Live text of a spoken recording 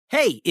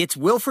Hey, it's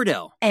Will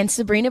Friedle. And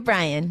Sabrina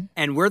Bryan.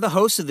 And we're the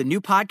hosts of the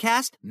new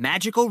podcast,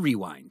 Magical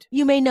Rewind.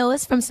 You may know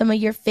us from some of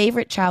your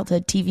favorite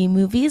childhood TV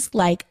movies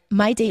like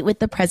My Date with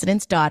the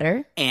President's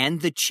Daughter.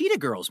 And the Cheetah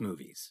Girls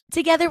movies.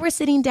 Together, we're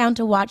sitting down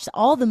to watch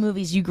all the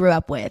movies you grew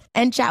up with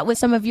and chat with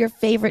some of your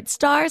favorite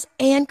stars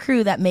and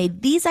crew that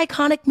made these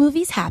iconic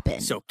movies happen.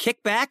 So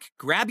kick back,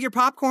 grab your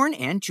popcorn,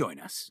 and join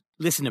us.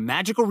 Listen to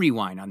Magical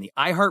Rewind on the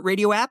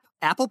iHeartRadio app,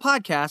 Apple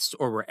Podcasts,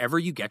 or wherever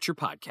you get your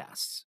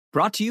podcasts.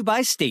 Brought to you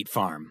by State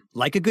Farm.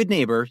 Like a good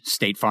neighbor,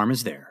 State Farm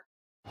is there.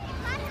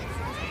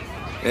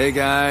 Hey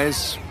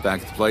guys,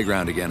 back at the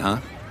playground again, huh?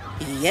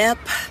 Yep.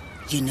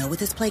 You know what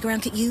this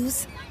playground could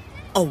use?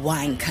 A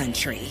wine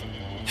country.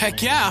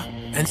 Heck yeah,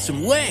 and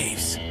some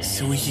waves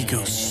so we could go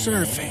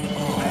surfing.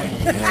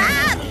 Oh, yeah.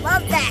 Ah,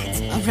 love that.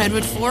 A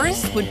redwood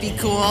forest would be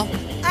cool.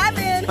 I'm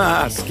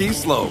in. Ski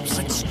slopes.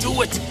 Let's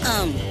do it.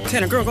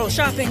 Can a girl go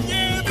shopping?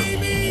 Yeah,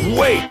 baby.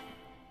 Wait!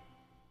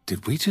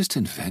 Did we just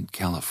invent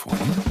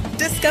California?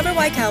 Discover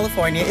why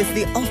California is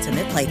the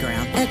ultimate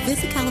playground at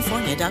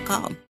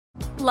visitcalifornia.com.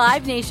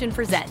 Live Nation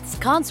presents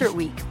Concert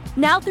Week.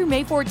 Now through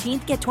May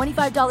 14th, get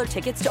 $25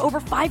 tickets to over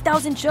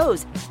 5,000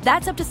 shows.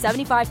 That's up to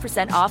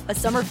 75% off a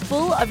summer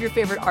full of your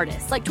favorite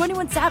artists like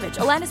 21 Savage,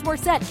 Alanis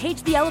Morissette,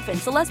 Cage the Elephant,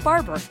 Celeste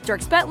Barber,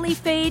 Dierks Bentley,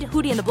 Fade,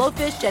 Hootie and the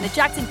Blowfish, Janet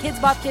Jackson, Kids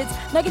Bop Kids,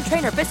 Meghan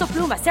Trainor, Peso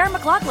Pluma, Sarah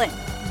McLachlan.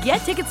 Get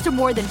tickets to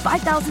more than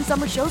 5,000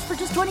 summer shows for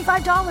just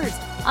 $25.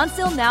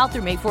 Until now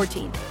through May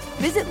 14th.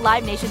 Visit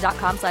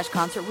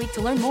LiveNation.com/Concert Week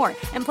to learn more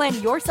and plan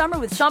your summer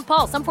with Sean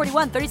Paul, Sum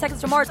 41, 30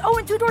 Seconds to Mars,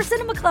 and Two Door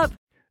Cinema Club.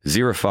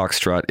 Zero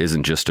Foxtrot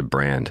isn't just a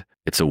brand,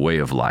 it's a way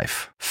of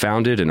life.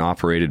 Founded and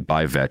operated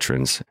by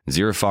veterans,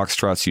 Zero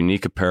Foxtrot's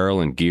unique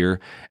apparel and gear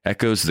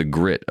echoes the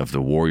grit of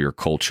the warrior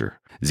culture.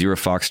 Zero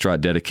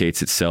Foxtrot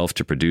dedicates itself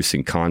to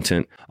producing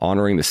content,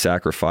 honoring the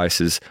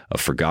sacrifices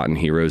of forgotten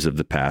heroes of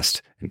the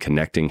past, and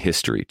connecting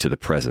history to the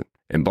present.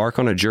 Embark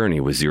on a journey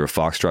with Zero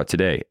Foxtrot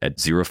today at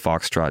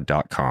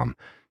zerofoxtrot.com.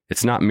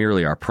 It's not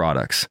merely our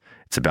products,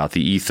 it's about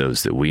the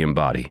ethos that we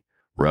embody.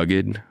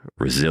 Rugged,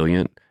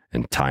 resilient,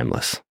 and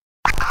timeless.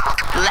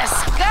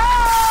 Let's go!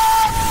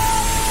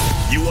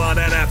 You want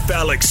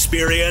NFL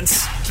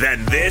experience?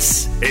 Then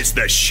this is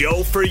the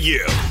show for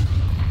you.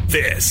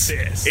 This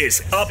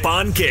is Up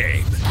on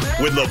Game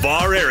with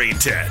LeVar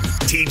Arrington,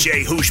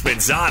 TJ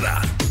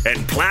Houshmandzadeh,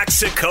 and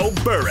Plaxico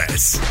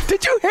Burress.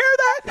 Did you hear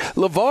that?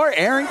 LeVar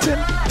Arrington,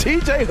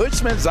 TJ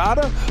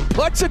Houshmandzadeh,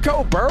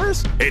 Plaxico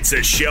Burress? It's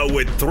a show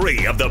with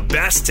three of the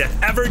best to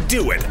ever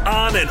do it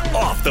on and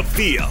off the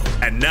field.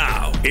 And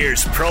now,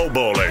 here's Pro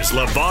Bowlers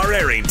LeVar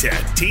Arrington,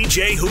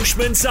 TJ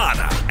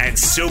Houshmandzadeh, and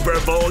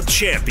Super Bowl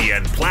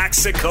champion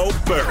Plaxico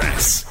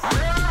Burress.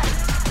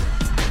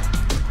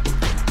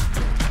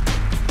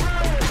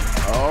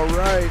 All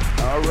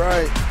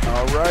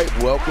right.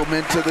 Welcome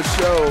into the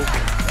show.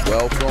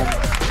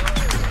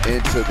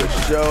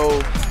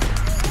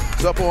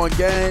 It's Up on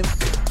Game.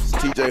 It's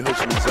TJ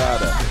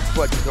Houshmandzadeh,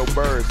 Plaxico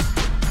Burress.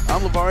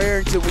 I'm LeVar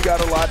Arrington. We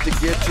got a lot to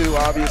get to.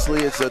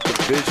 Obviously, it's a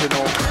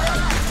divisional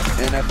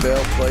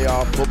NFL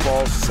playoff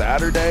football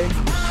Saturday.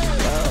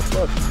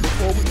 Look,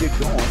 before we get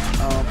going,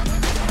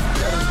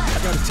 I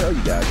got to tell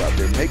you guys out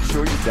there, make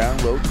sure you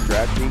download the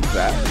DraftKings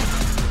app.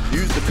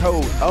 Use the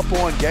code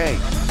UPONGAME.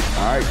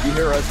 All right, you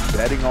hear us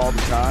betting all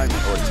the time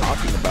or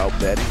talking about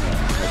betting.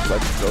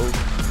 Plaxico,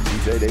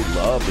 TJ, they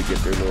love to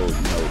get their little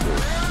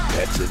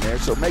bets in there.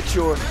 So make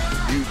sure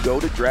you go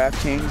to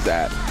DraftKings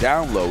app,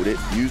 download it,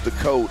 use the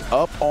code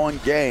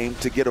UPONGAME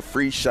to get a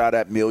free shot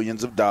at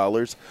millions of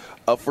dollars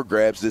up for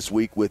grabs this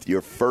week with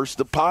your first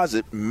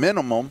deposit,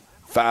 minimum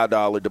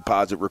 $5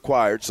 deposit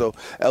required. So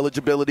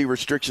eligibility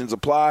restrictions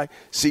apply.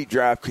 See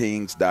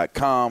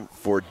DraftKings.com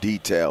for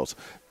details.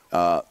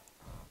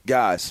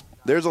 Guys,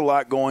 there's a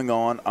lot going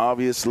on.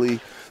 Obviously,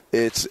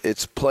 it's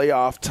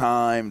playoff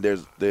time.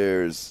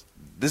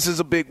 This is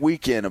a big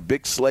weekend, a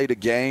big slate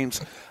of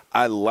games.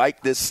 I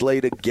like this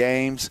slate of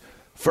games.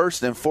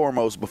 First and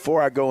foremost,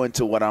 before I go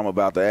into what I'm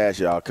about to ask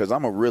y'all, because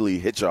I'm going to really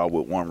hit y'all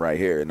with one right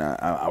here, and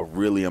I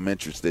really am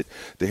interested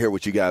to hear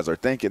what you guys are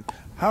thinking.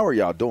 How are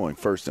y'all doing,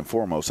 first and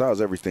foremost?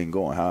 How's everything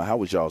going? How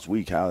was y'all's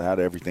week? How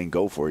did everything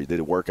go for you? Did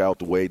it work out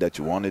the way that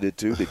you wanted it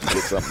to? Did you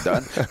get something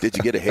done? Did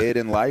you get ahead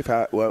in life?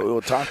 Talk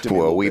to me.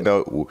 Well, we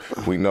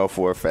know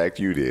for a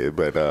fact you did,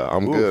 but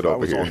I'm good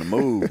over here. I was on the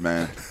move,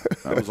 man.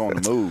 I was on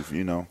the move,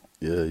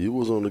 Yeah, you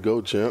was on the go,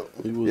 champ.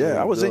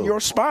 I was in your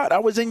spot. I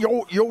was in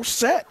your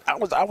set. I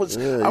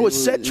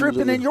was set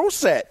tripping in your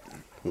set.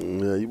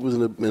 Yeah, you was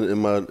in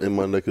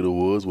my neck of the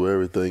woods where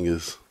everything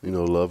is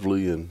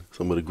lovely and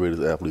some of the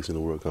greatest athletes in the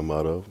world come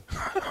out of.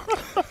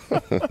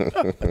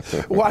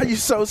 Why are you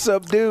so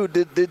subdued?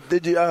 Did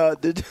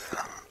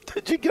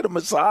Did you get a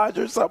massage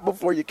or something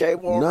before you came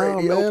on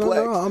radio? Man,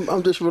 Plex?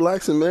 I'm just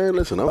relaxing, man.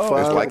 Listen, I'm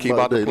fine. It's like he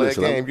about to play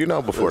Listen, a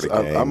game, before the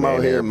game. I'm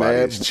out here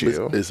mad.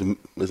 Chill.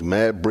 It's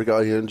mad brick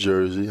out here in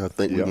Jersey. I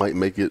think we might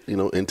make it,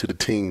 into the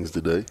teens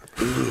today.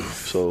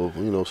 So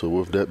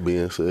with that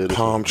being said,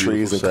 palm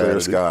trees and clear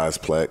skies,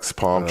 Plex.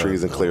 Palm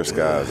trees and clear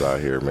skies out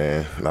here,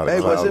 man. Not a Hey,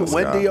 was cloud it in the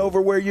windy sky.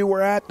 over where you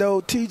were at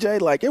though, TJ?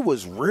 Like it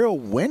was real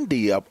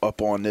windy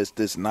up on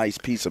this nice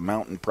piece of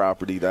mountain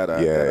property that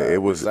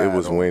it was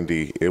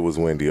windy. It was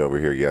windy over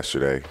here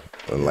yesterday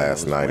and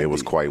last night. Windy. It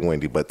was quite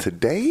windy, but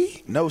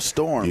today no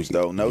storms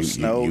though, no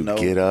snow. You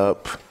get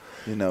up,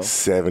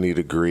 70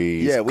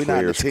 degrees, we're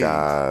clear not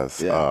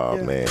skies.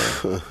 Man.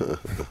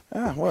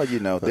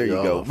 Well, there you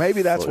go.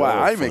 Maybe that's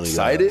why I'm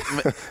excited.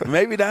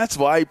 Maybe that's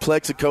why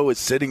Plexico is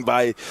sitting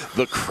by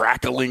the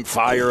crackling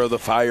fire of the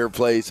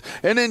fireplace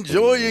and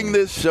enjoying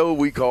this show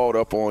we called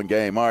Up On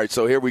Game. All right,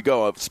 so here we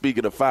go.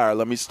 Speaking of fire,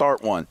 let me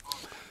start one.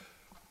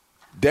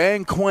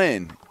 Dan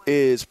Quinn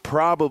is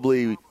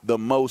probably the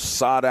most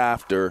sought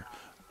after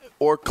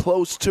or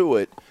close to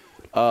it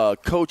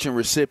coaching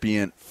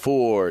recipient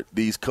for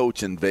these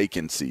coaching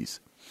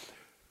vacancies.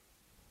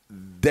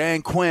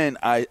 Dan Quinn,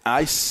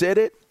 I said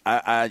it.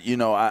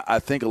 I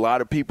think a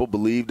lot of people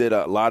believed it.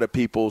 A lot of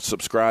people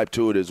subscribed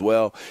to it as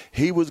well.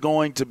 He was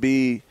going to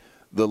be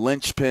the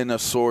linchpin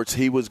of sorts.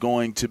 He was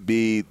going to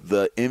be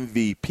the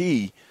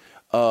MVP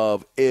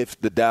of if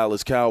the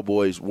Dallas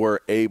Cowboys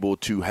were able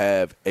to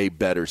have a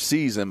better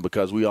season,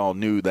 because we all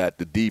knew that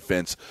the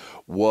defense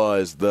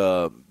was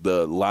the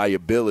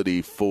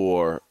liability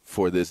for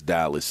this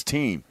Dallas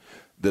team.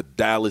 The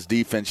Dallas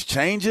defense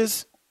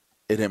changes,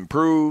 it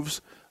improves.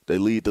 They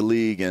lead the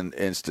league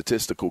in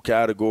statistical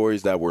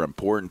categories that were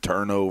important,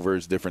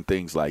 turnovers, different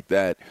things like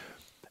that.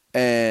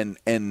 And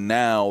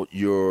now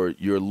you're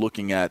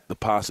looking at the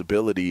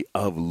possibility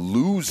of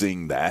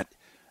losing that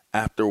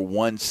after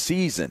one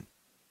season.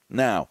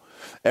 Now,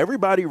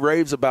 everybody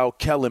raves about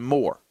Kellen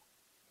Moore.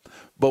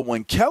 But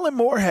when Kellen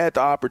Moore had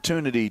the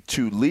opportunity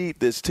to lead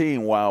this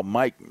team while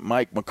Mike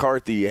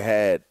McCarthy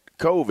had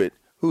COVID,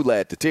 who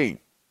led the team?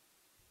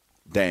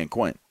 Dan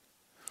Quinn.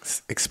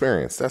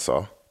 Experience, that's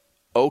all.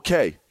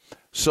 Okay.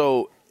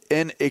 So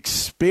in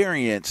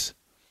experience,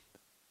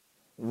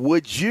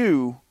 would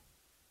you,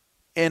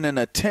 in an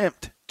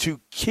attempt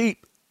to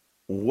keep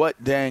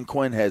what Dan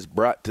Quinn has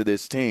brought to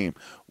this team,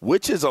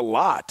 which is a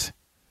lot,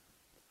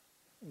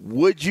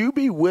 would you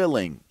be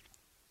willing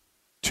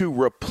to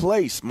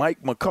replace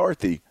Mike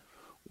McCarthy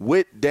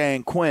with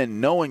Dan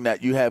Quinn, knowing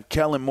that you have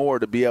Kellen Moore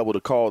to be able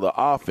to call the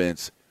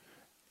offense,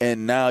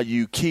 and now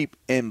you keep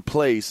in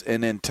place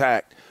and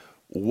intact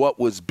what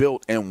was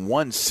built in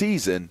one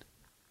season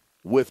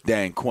with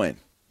Dan Quinn?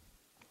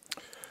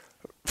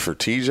 For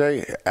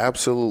TJ,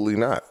 absolutely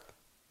not.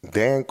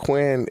 Dan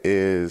Quinn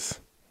is,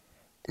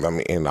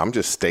 and I'm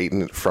just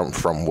stating it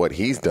from what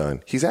he's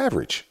done. He's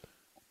average.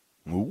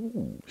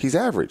 Ooh. He's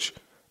average.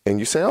 And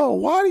you say, oh,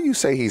 why do you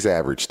say he's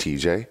average,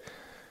 TJ?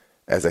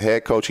 As a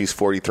head coach, he's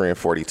 43 and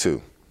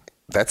 42.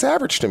 That's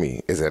average to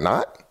me, is it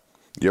not?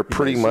 You're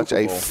pretty much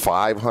a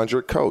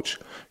 500 coach.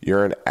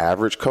 You're an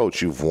average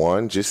coach. You've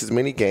won just as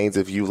many games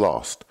as you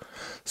lost.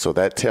 So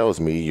that tells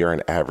me you're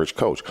an average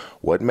coach.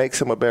 What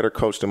makes him a better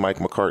coach than Mike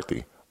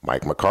McCarthy?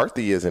 Mike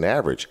McCarthy isn't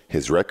average.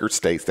 His record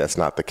states that's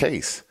not the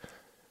case.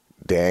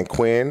 Dan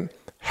Quinn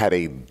had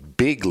a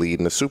big lead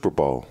in the Super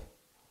Bowl.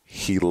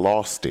 He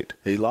lost it.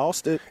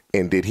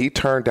 And did he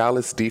turn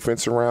Dallas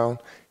defense around?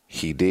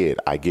 He did.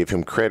 I give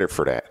him credit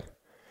for that.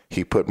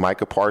 He put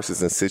Micah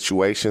Parsons in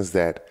situations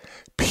that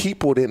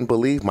people didn't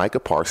believe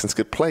Micah Parsons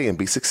could play and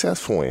be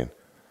successful in.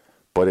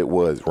 But it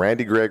was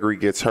Randy Gregory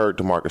gets hurt,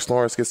 DeMarcus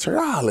Lawrence gets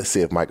hurt. Let's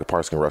see if Micah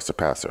Parsons can rush the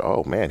passer.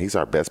 Oh, man, he's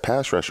our best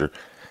pass rusher.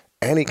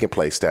 And he can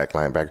play stack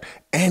linebacker.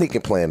 And he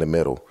can play in the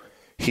middle.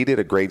 He did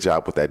a great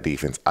job with that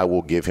defense. I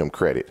will give him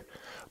credit.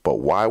 But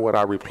why would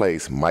I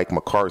replace Mike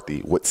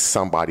McCarthy with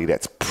somebody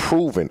that's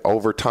proven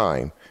over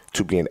time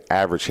to be an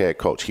average head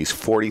coach? He's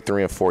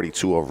 43 and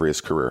 42 over his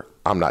career.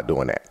 I'm not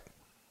doing that.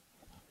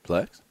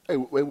 Plex? Hey,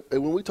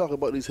 when we talk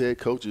about these head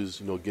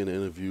coaches, getting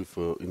an interview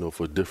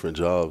for different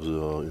jobs,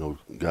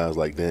 guys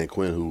like Dan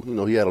Quinn,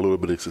 who, he had a little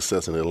bit of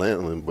success in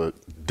Atlanta, but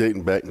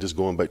dating back and just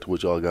going back to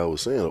what y'all guys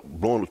was saying,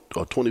 blowing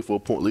a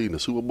 24-point lead in the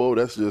Super Bowl,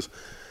 that's just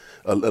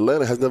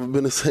Atlanta has never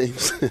been the same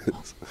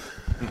since.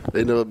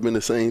 They've never been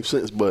the same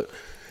since, but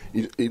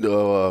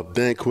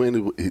Dan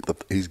Quinn,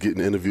 he's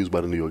getting interviews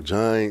by the New York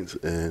Giants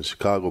and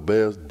Chicago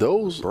Bears.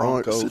 Those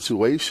aren't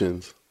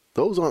situations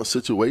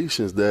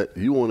that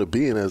you want to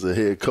be in as a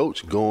head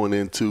coach going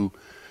into,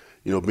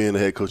 being the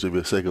head coach of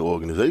your second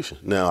organization.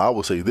 Now, I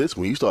will say this,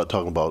 when you start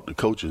talking about the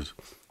coaches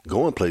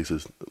going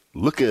places,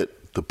 look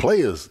at the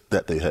players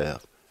that they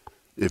have.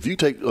 If you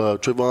take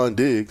Trevon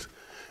Diggs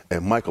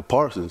and Micah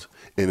Parsons,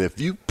 and if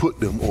you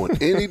put them on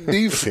any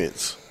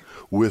defense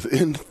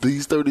within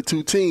these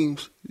 32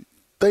 teams,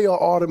 they are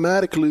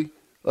automatically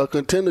a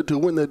contender to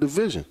win that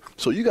division.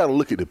 So you got to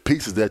look at the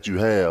pieces that you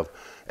have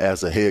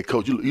as a head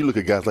coach. You look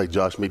at guys like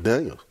Josh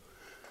McDaniels.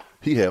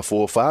 He had 4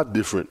 or 5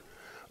 different,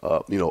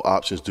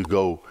 options to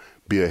go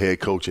be a head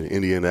coach in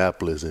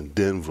Indianapolis and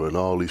Denver and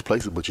all these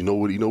places. But you know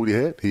what he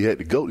had? He had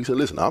the GOAT. He said,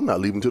 listen, I'm not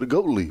leaving till the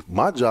GOAT leave.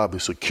 My job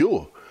is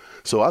secure.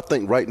 So I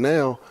think right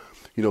now,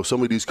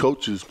 some of these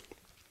coaches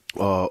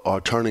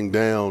are turning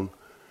down,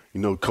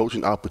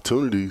 coaching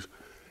opportunities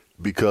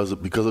because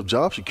of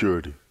job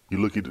security. You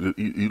look at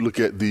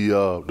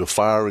the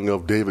firing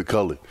of David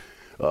Culley.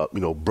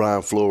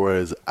 Brian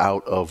Flores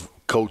out of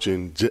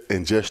coaching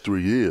in just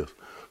 3 years.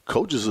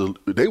 Coaches,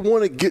 they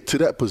want to get to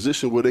that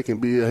position where they can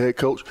be a head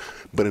coach,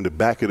 but in the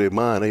back of their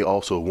mind, they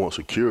also want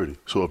security.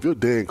 So if you're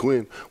Dan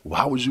Quinn,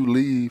 why would you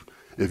leave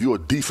if you're a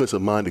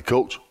defensive-minded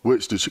coach,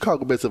 which the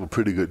Chicago Bears have a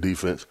pretty good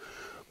defense,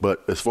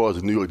 but as far as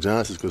the New York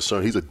Giants is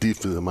concerned, he's a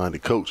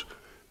defensive-minded coach.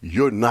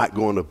 You're not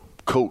going to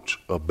coach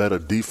a better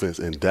defense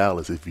in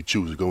Dallas if you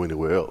choose to go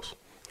anywhere else.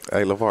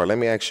 Hey, LeVar, let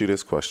me ask you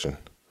this question.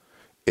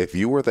 If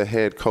you were the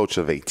head coach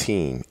of a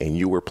team and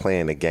you were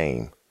playing a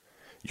game,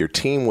 your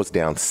team was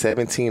down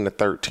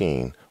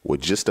 17-13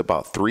 with just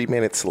about 3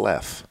 minutes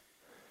left.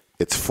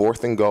 It's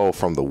 4th and goal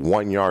from the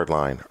 1-yard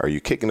line. Are you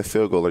kicking the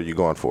field goal or are you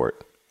going for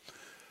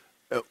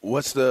it?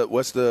 What's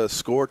the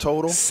score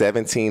total?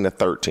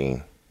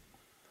 17-13.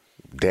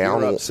 Down.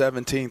 You're up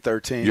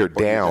 17-13. You're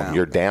down.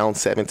 You're down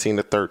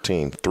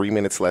 17-13. 3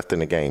 minutes left in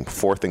the game.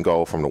 4th and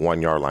goal from the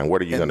 1-yard line. What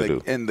are you going to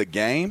do? In the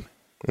game?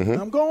 Mm-hmm.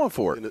 I'm going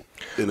for it.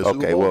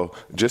 Okay, well,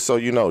 just so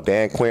you know,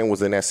 Dan Quinn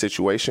was in that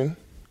situation.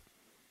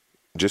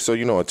 Just so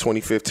you know, in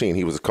 2015,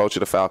 he was a coach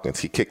of the Falcons.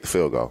 He kicked the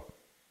field goal.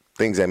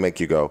 Things that make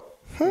you go,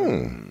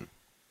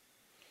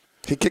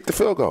 He kicked the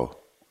field goal,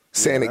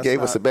 saying it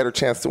gave us a better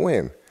chance to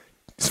win.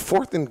 It's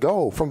 4th and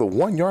goal from the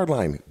 1-yard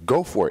line.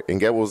 Go for it. And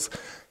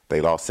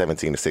they lost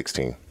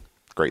 17-16.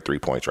 Great 3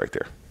 points right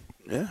there.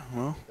 Yeah,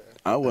 well,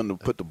 I wouldn't have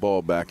put the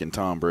ball back in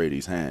Tom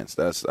Brady's hands.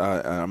 I'm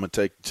going to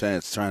take a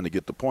chance trying to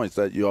get the points.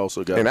 That you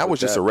also got. And that was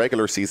just a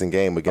regular season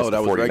game against the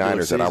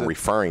 49ers that I'm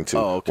referring to.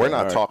 Oh, okay. We're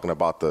not talking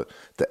about the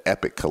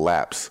epic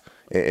collapse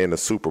in the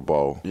Super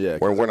Bowl. Yeah,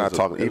 we're not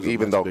talking.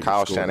 Even though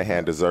Kyle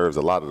Shanahan deserves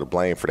a lot of the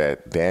blame for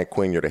that, Dan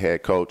Quinn, you're the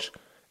head coach.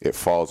 It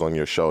falls on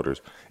your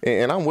shoulders.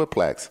 And I'm with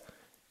Plax.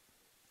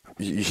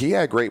 He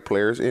had great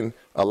players, and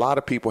a lot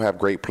of people have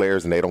great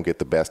players, and they don't get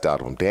the best out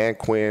of them. Dan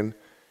Quinn,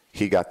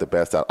 he got the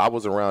best out. I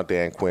was around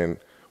Dan Quinn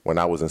when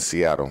I was in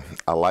Seattle.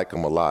 I like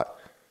him a lot.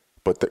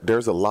 But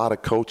there's a lot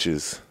of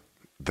coaches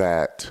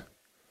that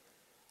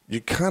you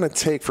kind of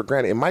take for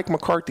granted. And Mike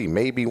McCarthy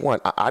may be one.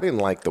 I didn't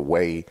like the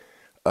way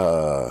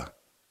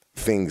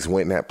things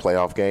went in that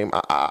playoff game.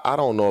 I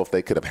don't know if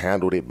they could have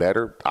handled it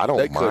better. I don't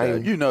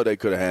mind. They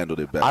could have handled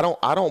it better.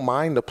 I don't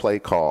mind the play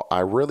call. I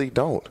really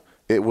don't.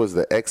 It was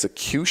the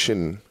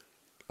execution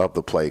of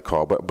the play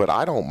call. But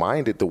I don't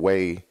mind it the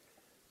way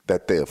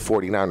that the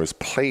 49ers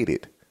played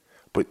it.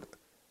 But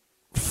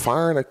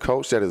firing a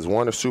coach that has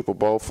won a Super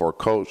Bowl for a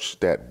coach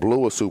that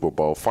blew a Super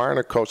Bowl, firing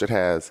a coach that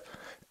has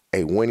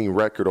a winning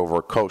record over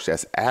a coach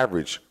that's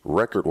average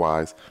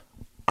record-wise,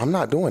 I'm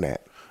not doing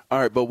that. All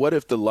right, but what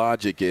if the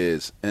logic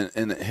is,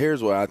 and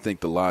here's where I think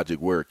the logic,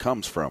 where it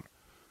comes from.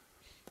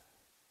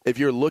 If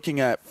you're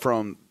looking at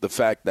from the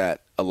fact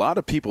that a lot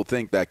of people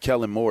think that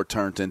Kellen Moore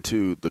turned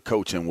into the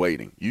coach in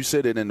waiting. You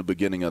said it in the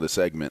beginning of the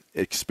segment,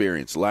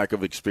 lack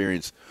of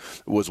experience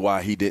was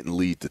why he didn't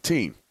lead the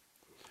team.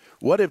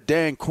 What if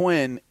Dan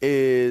Quinn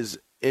is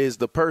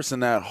the person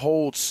that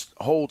holds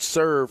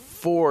serve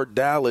for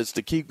Dallas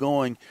to keep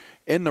going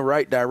in the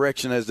right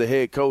direction as the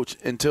head coach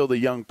until the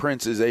young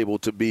prince is able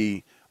to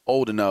be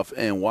old enough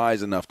and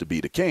wise enough to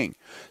be the king?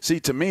 See,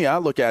 to me, I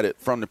look at it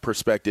from the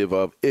perspective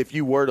of if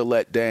you were to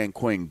let Dan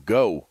Quinn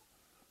go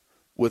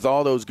with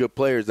all those good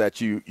players that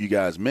you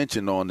guys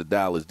mentioned on the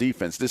Dallas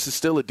defense, this is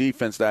still a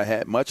defense that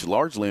had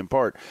largely in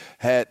part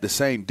had the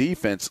same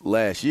defense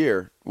last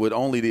year with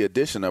only the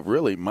addition of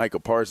really Micah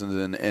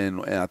Parsons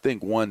and I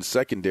think one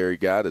secondary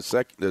guy,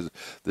 the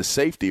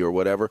safety or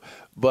whatever.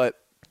 But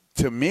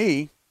to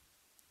me,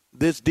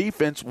 this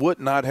defense would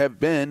not have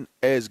been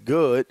as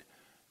good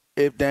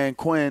if Dan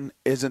Quinn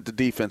isn't the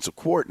defensive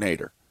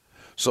coordinator.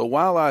 So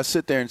while I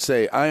sit there and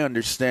say I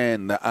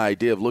understand the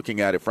idea of looking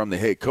at it from the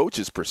head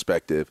coach's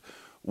perspective,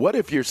 what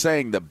if you're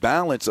saying the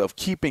balance of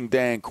keeping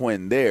Dan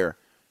Quinn there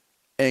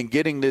and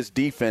getting this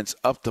defense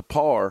up to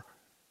par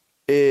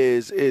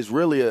is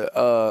really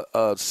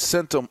a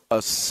symptom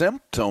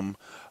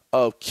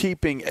of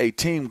keeping a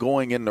team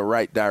going in the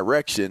right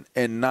direction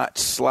and not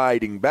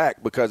sliding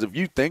back? Because if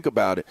you think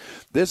about it,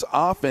 this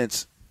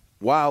offense,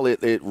 while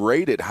it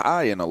rated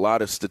high in a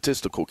lot of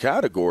statistical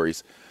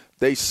categories,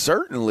 they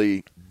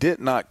certainly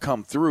did not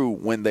come through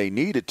when they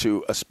needed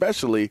to,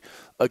 especially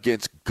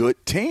against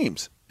good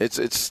teams.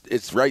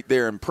 It's right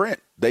there in print.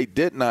 They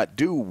did not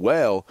do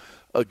well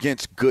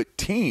against good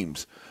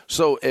teams.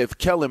 So if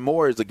Kellen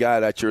Moore is the guy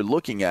that you're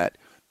looking at,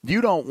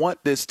 you don't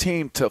want this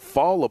team to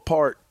fall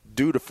apart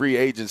due to free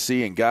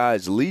agency and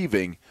guys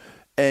leaving,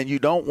 and you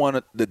don't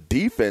want the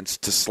defense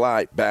to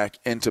slide back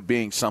into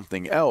being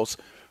something else.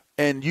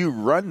 And you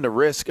run the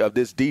risk of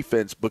this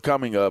defense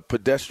becoming a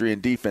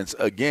pedestrian defense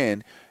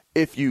again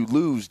if you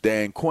lose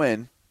Dan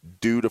Quinn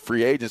due to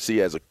free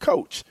agency as a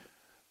coach.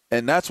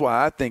 And that's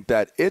why I think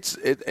that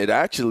it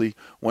actually,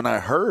 when I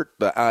heard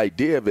the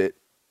idea of it,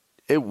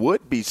 it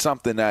would be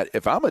something that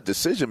if I'm a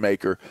decision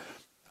maker,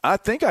 I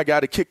think I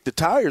got to kick the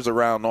tires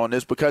around on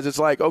this, because it's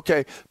like,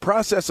 okay,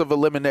 process of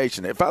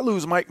elimination. If I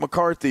lose Mike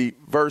McCarthy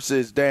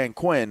versus Dan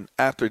Quinn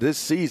after this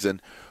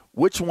season,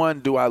 which one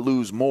do I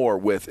lose more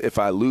with if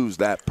I lose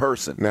that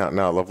person? Now,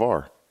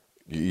 LeVar,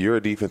 you're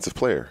a defensive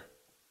player.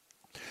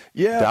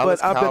 Yeah,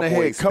 Dallas but I've been a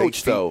head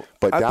coach, though.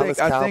 But I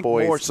think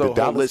more so the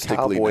Dallas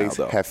Cowboys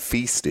now, have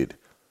feasted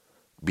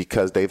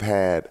because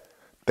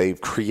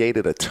they've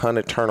created a ton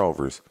of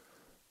turnovers.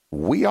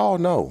 We all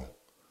know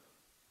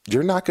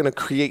you're not going to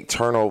create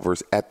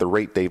turnovers at the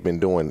rate they've been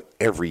doing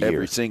every year.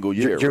 Every single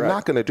year. You're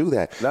not going to do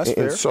that. That's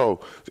fair.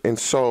 And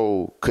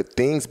so could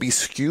things be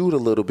skewed a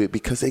little bit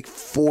because they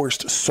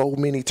forced so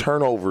many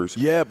turnovers?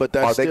 Yeah, but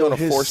that's still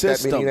his force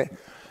system. That many?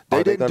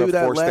 They didn't do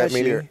that last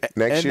year.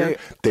 Next year?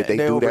 Did they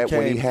do that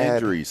when he had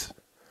injuries?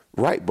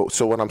 Right. But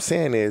so what I'm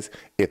saying is,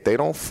 if they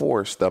don't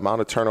force the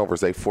amount of turnovers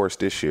they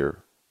forced this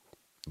year,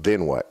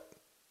 then what?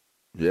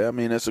 Yeah, I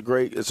mean, it's a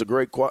great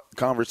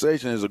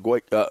conversation. It's a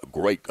great. I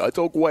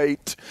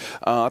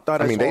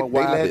thought they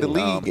led the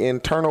league in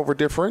turnover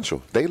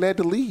differential. They led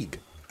the league.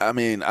 I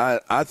mean,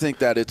 I think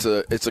that it's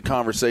a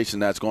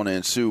conversation that's going to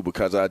ensue,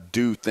 because I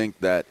do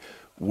think that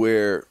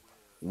where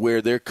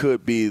there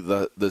could be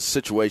the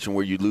situation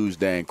where you lose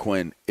Dan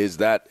Quinn, is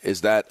that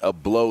a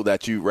blow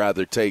that you'd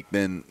rather take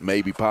than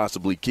maybe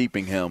possibly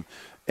keeping him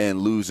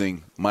and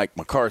losing Mike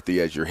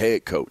McCarthy as your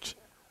head coach?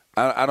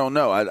 I don't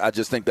know. I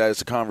just think that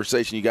it's a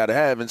conversation you got to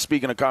have. And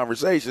speaking of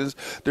conversations,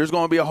 there's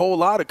going to be a whole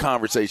lot of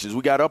conversations.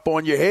 We got Up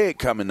on Your Head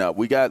coming up.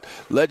 We got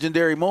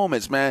legendary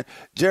moments, man.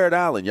 Jared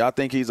Allen, y'all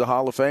think he's a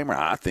Hall of Famer?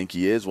 I think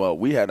he is. Well,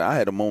 I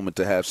had a moment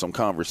to have some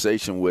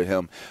conversation with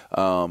him,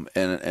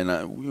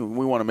 and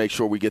we want to make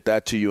sure we get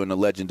that to you in the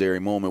legendary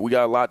moment. We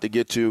got a lot to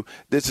get to.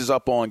 This is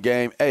Up on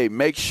Game. Hey,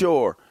 make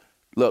sure,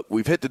 look,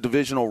 we've hit the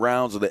divisional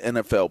rounds of the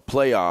NFL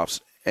playoffs,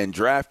 and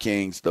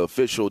DraftKings, the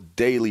official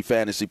daily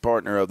fantasy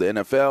partner of the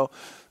NFL,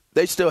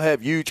 they still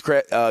have huge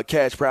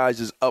cash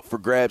prizes up for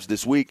grabs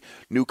this week.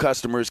 New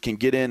customers can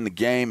get in the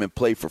game and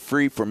play for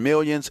free for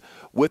millions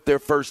with their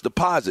first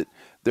deposit.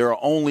 There are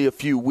only a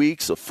few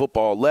weeks of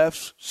football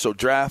left, so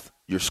draft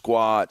your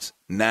squads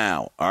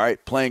now. All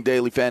right, playing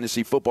daily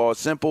fantasy football is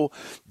simple.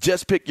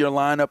 Just pick your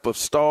lineup of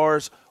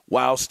stars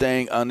while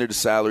staying under the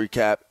salary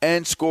cap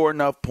and score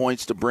enough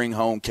points to bring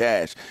home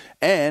cash.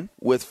 And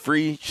with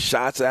free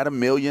shots at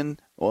millions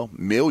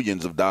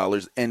of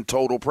dollars in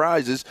total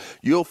prizes,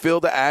 you'll feel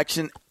the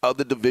action of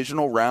the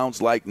divisional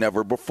rounds like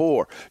never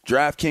before.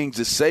 DraftKings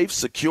is safe,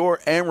 secure,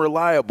 and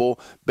reliable.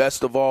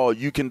 Best of all,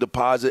 you can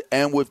deposit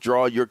and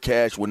withdraw your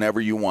cash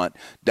whenever you want.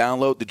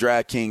 Download the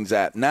DraftKings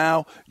app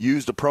now.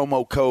 Use the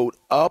promo code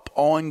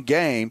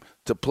UPONGAME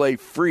to play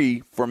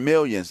free for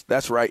millions.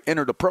 That's right.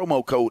 Enter the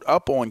promo code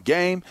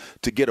UPONGAME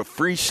to get a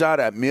free shot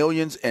at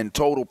millions in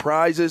total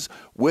prizes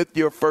with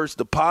your first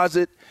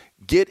deposit.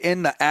 Get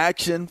in the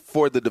action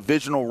for the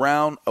divisional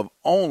rounds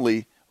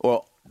only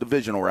at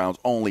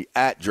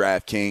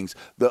DraftKings,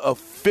 the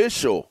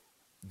official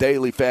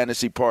daily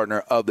fantasy partner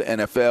of the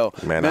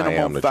NFL. Man, minimum I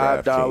am the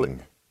 $5.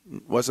 King.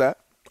 What's that?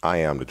 I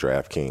am the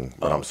Draft King,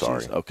 but I'm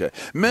sorry. Geez. Okay.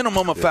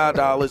 Minimum of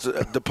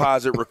 $5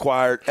 deposit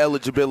required.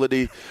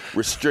 Eligibility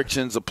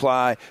restrictions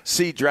apply.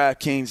 See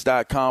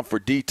DraftKings.com for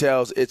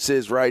details. It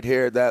says right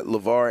here that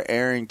LeVar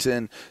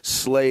Arrington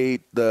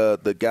slayed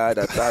the guy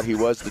that thought he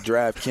was the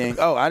Draft King.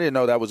 Oh, I didn't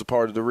know that was a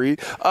part of the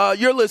read.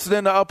 You're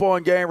listening to Up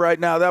on Game right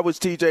now. That was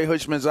TJ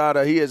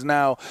Hushmanzada. He is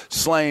now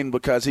slain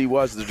because he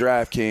was the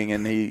Draft King,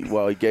 and he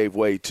gave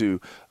way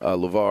to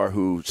LeVar,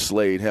 who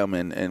slayed him,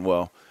 and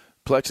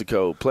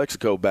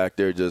Plexico back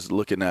there just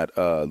looking at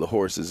the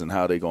horses and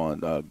how they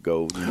going to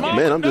go.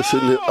 Man, I'm just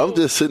sitting here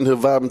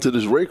vibing to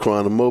this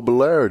Raekwon and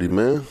Mobilarity,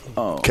 man.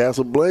 Oh.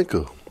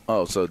 Casablanca.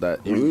 Oh, so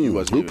that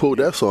who pulled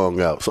that song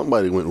out?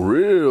 Somebody went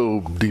real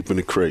deep in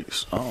the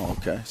crates. Oh,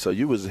 okay. So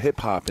you was hip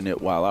hopping it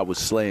while I was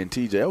slaying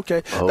TJ.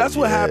 Okay, that's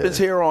what happens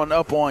here on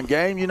Up on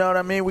Game. You know what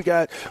I mean? We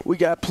got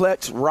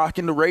Plex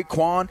rocking the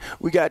Raekwon.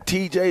 We got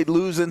TJ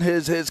losing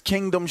his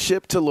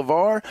kingdomship to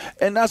LeVar,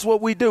 and that's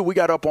what we do. We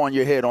got Up on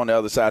Your Head on the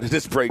other side of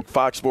this break.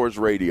 Fox Sports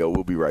Radio.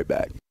 We'll be right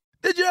back.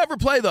 Did you ever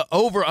play the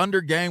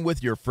over/under game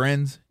with your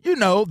friends? You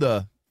know,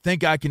 the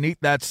think I can eat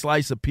that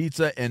slice of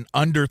pizza in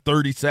under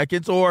 30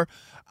 seconds, or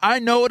I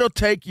know it'll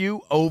take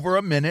you over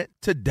a minute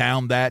to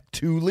down that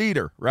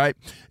 2-liter, right?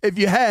 If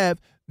you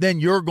have, then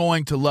you're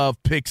going to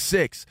love Pick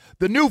 6,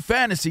 the new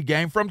fantasy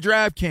game from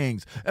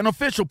DraftKings, an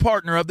official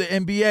partner of the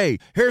NBA.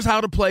 Here's how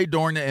to play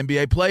during the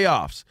NBA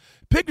playoffs.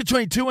 Pick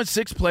between 2 and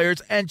 6 players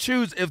and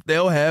choose if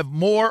they'll have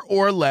more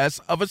or less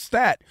of a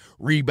stat,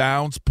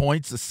 rebounds,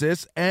 points,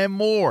 assists, and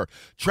more.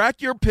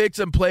 Track your picks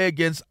and play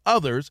against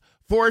others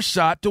for a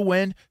shot to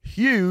win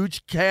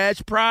huge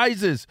cash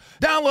prizes.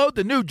 Download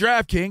the new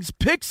DraftKings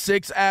Pick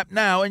 6 app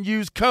now and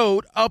use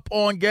code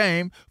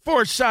UPONGAME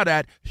for a shot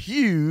at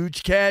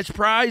huge cash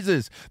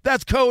prizes.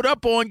 That's code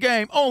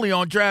UPONGAME only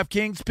on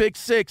DraftKings Pick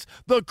 6.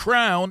 The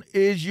crown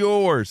is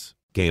yours.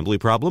 Gambling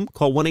problem?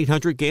 Call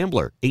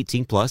 1-800-GAMBLER.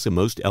 18 plus in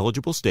most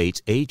eligible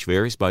states. Age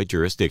varies by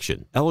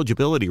jurisdiction.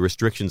 Eligibility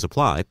restrictions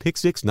apply. Pick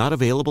Six not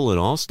available in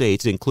all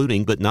states,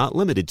 including but not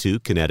limited to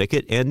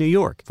Connecticut and New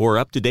York. For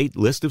up-to-date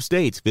list of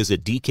states,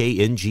 visit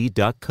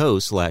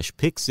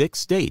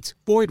dkng.co/pick6states.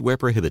 Void where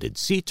prohibited.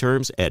 See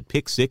terms at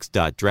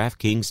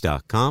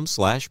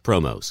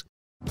pick6.draftkings.com/promos.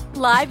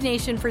 Live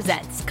Nation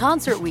presents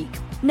Concert Week.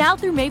 Now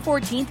through May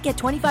 14th, get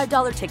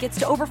 $25 tickets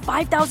to over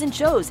 5,000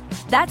 shows.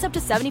 That's up to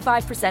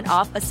 75%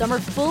 off a summer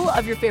full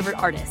of your favorite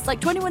artists like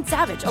 21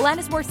 Savage,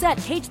 Alanis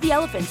Morissette, Cage the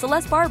Elephant,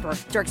 Celeste Barber,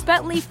 Dierks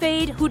Bentley,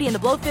 Fade, Hootie and the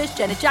Blowfish,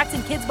 Janet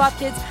Jackson, Kids Bop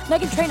Kids,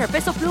 Meghan Trainor,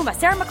 Bissell Pluma,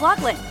 Sarah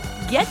McLachlan.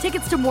 Get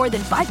tickets to more than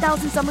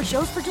 5,000 summer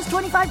shows for just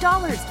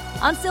 $25.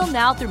 Until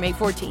now through May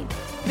 14th.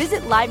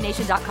 Visit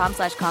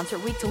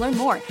LiveNation.com/Concert Week to learn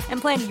more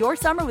and plan your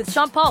summer with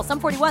Sean Paul,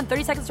 Sum 41,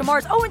 30 Seconds to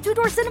Mars, and Two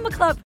Door Cinema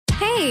Club.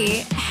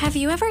 Hey, have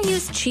you ever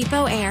used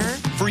Cheapo Air?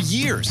 For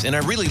years, and I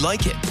really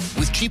like it.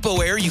 With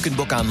Cheapo Air, you can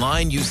book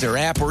online, use their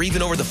app, or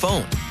even over the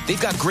phone.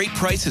 They've got great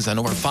prices on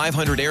over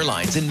 500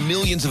 airlines and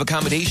millions of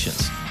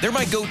accommodations. They're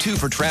my go-to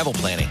for travel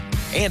planning.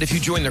 And if you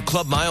join their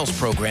Club Miles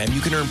program,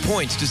 you can earn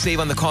points to save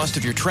on the cost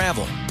of your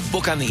travel.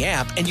 Book on the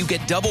app, and you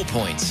get double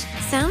points.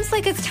 Sounds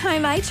like it's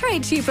time I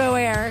tried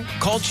Cheapo Air.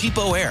 Call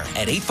Cheapo Air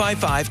at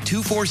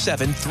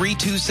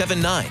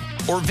 855-247-3279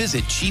 or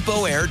visit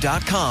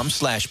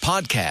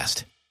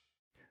cheapoair.com/podcast.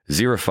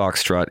 Zero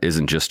Foxtrot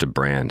isn't just a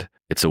brand,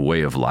 it's a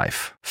way of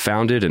life.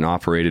 Founded and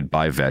operated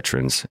by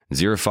veterans,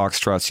 Zero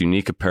Foxtrot's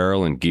unique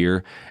apparel and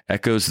gear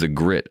echoes the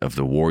grit of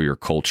the warrior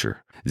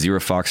culture. Zero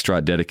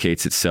Foxtrot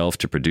dedicates itself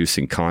to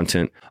producing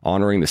content,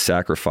 honoring the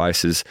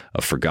sacrifices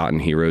of forgotten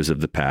heroes of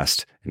the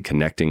past, and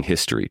connecting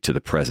history to the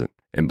present.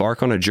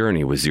 Embark on a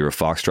journey with Zero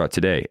Foxtrot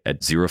today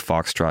at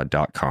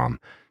zerofoxtrot.com.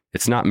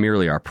 It's not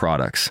merely our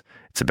products,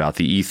 it's about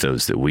the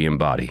ethos that we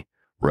embody.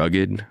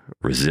 Rugged,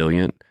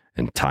 resilient,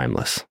 and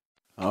timeless.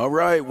 All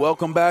right,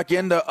 welcome back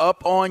into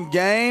Up on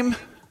Game.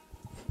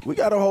 We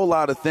got a whole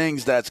lot of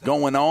things that's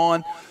going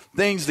on,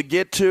 things to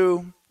get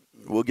to.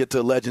 We'll get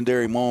to a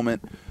legendary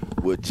moment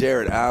with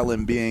Jared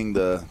Allen being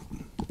the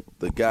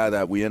guy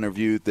that we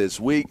interviewed this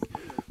week,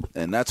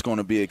 and that's going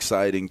to be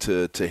exciting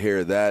to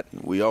hear that.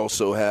 We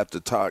also have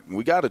to talk –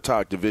 we got to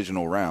talk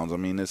divisional rounds. I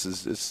mean,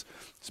 it's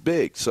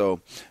big.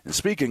 So, and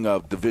speaking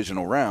of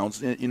divisional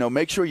rounds,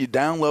 make sure you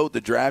download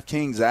the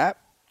DraftKings app.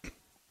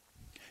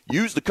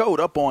 Use the code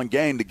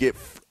UPONGAME to get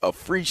a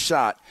free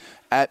shot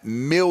at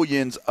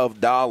millions of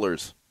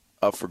dollars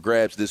up for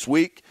grabs this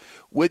week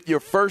with your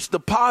first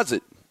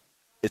deposit.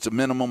 It's a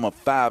minimum of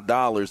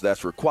 $5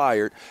 that's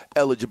required.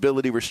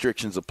 Eligibility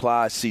restrictions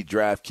apply. See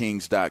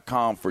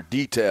DraftKings.com for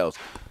details.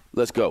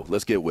 Let's go.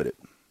 Let's get with it.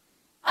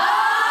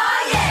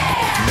 Oh,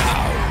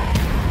 yeah!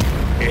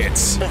 Now,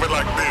 it's Move It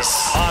Like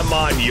This. I'm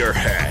on your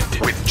head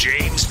with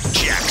James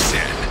Jackson.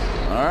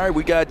 All right,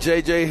 we got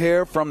JJ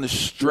here from the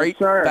Straight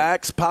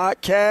Facts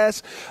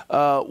podcast.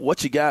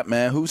 What you got,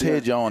 man? Whose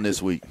head you on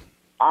this week?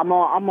 I'm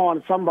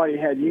on somebody's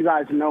head. You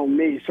guys know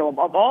me. So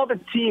of all the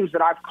teams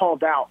that I've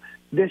called out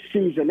this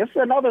season, this is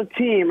another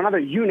team, another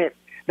unit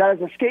that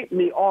has escaped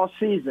me all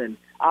season.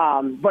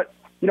 But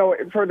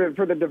for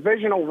the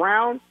divisional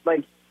round,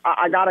 like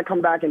I got to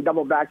come back and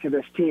double back to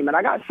this team. And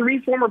I got three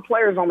former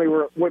players on me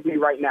with me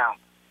right now.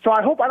 So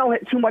I hope I don't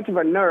hit too much of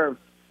a nerve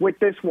with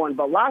this one.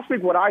 But last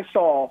week, what I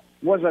saw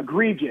was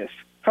egregious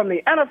from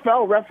the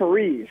NFL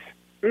referees.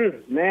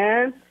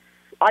 Man,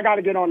 I got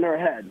to get on their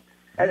head.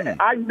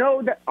 And I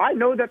know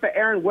that the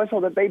errant whistle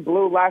that they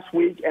blew last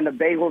week in the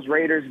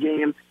Bengals-Raiders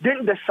game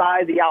didn't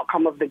decide the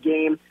outcome of the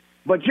game.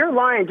 But you're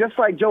lying just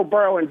like Joe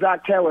Burrow and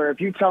Zach Taylor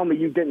if you tell me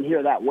you didn't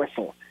hear that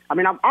whistle. I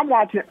mean, I'm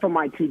watching it from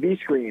my TV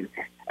screen,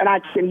 and I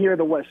can hear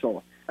the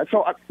whistle. And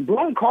so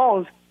blown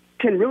calls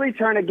can really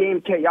turn a game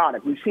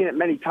chaotic. We've seen it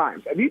many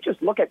times. If you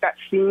just look at that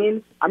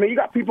scene, I mean, you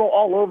got people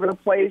all over the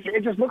place.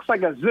 It just looks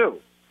like a zoo.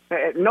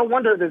 No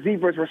wonder the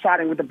Zebras were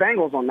siding with the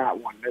Bengals on that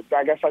one.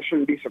 I guess I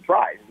shouldn't be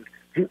surprised.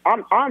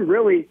 I'm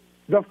really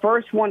the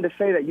first one to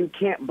say that you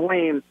can't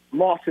blame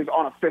losses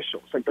on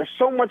officials. Like, there's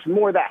so much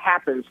more that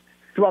happens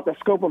throughout the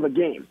scope of a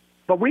game.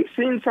 But we've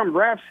seen some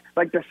refs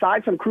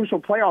decide some crucial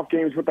playoff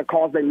games with the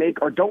calls they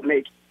make or don't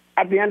make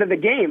at the end of the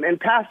game in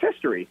past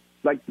history.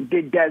 Like,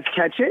 did Dez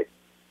catch it?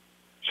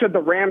 Should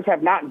the Rams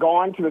have not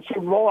gone to the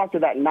Super Bowl after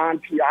that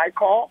non-PI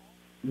call?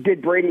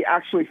 Did Brady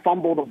actually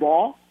fumble the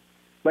ball?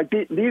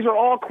 These are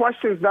all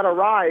questions that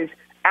arise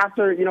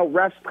after,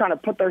 refs kind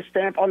of put their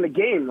stamp on the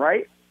game,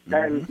 right?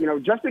 Mm-hmm.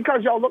 And, just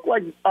because y'all look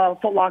like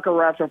Foot Locker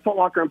refs or Foot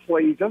Locker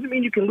employees doesn't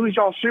mean you can lose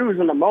y'all shoes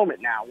in the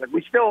moment now.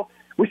 We still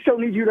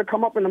need you to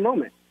come up in the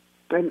moment.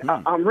 And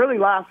I'm really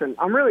laughing.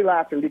 I'm really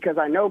laughing because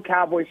I know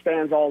Cowboys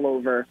fans all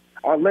over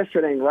are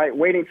listening, right,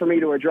 waiting for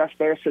me to address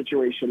their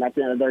situation at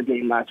the end of their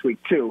game last week,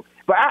 too.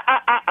 But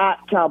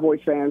Cowboys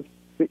fans,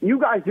 you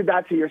guys did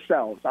that to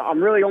yourselves.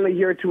 I'm really only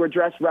here to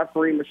address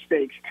referee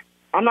mistakes.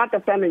 I'm not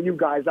defending you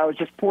guys. That was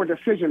just poor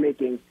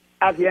decision-making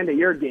at the end of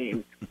your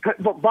game.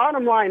 But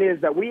bottom line is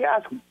that we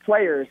ask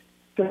players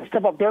to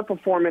step up their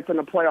performance in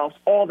the playoffs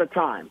all the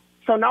time.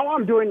 So now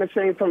I'm doing the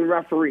same from the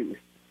referees.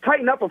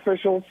 Tighten up,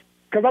 officials,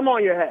 because I'm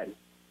on your head.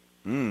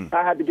 I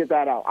had to get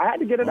that out. I had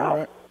to get it out.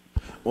 Right.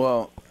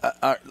 Well,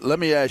 let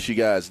me ask you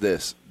guys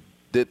this: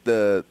 Did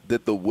the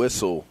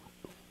whistle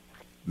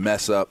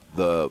mess up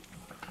the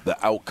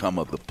outcome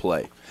of the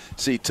play?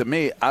 See, to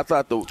me, I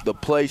thought the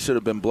play should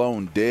have been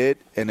blown dead,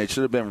 and it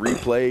should have been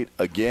replayed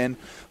again.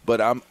 But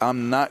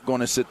I'm not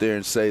going to sit there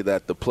and say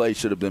that the play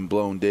should have been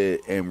blown dead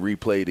and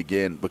replayed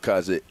again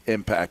because it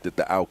impacted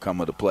the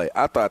outcome of the play.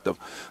 I thought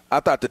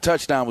the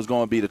touchdown was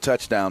going to be the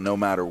touchdown no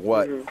matter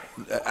what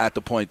at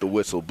the point the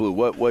whistle blew.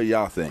 What do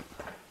y'all think?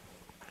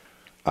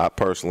 I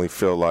personally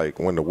feel like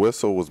when the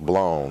whistle was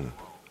blown,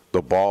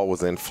 the ball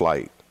was in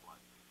flight.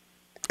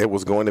 It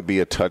was going to be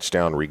a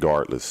touchdown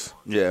regardless.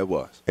 Yeah, it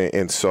was.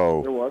 And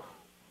so It was.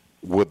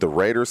 would the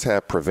Raiders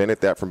have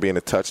prevented that from being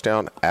a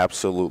touchdown?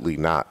 Absolutely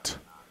not.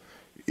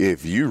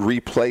 If you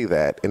replay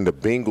that and the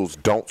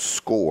Bengals don't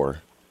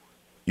score,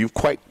 you've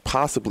quite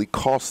possibly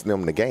cost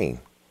them the game.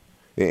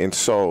 And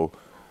so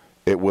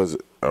it was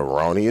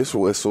erroneous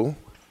whistle.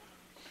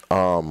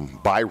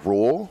 By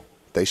rule,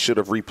 they should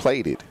have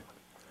replayed it.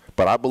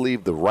 But I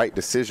believe the right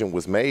decision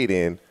was made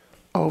it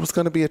was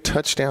going to be a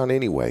touchdown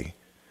anyway.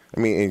 I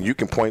mean, and you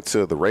can point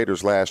to the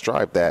Raiders' last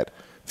drive, that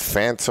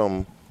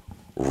phantom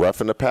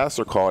roughing the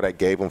passer call that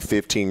gave him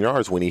 15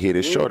 yards when he hit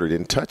his shoulder,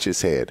 didn't touch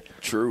his head.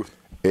 True.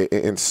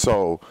 And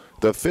so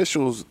the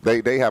officials,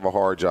 they have a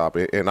hard job,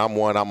 and I'm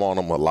on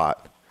them a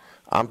lot.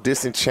 I'm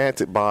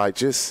disenchanted by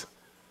it's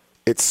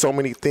so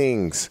many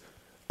things.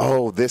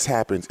 Oh, this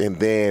happens, and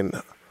then,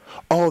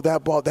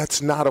 that ball,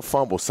 that's not a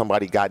fumble.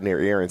 Somebody got in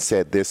their ear and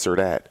said this or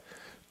that.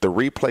 The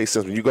replay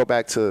system, when you go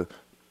back to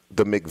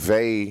the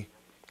McVay,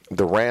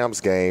 the Rams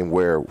game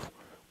where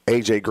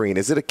A.J. Green,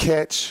 is it a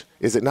catch?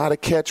 Is it not a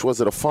catch? Was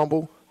it a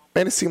fumble?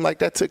 Man, it seemed like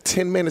that took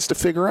 10 minutes to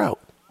figure out.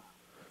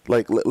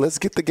 Like, let's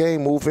get the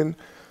game moving.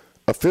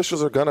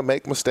 Officials are going to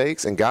make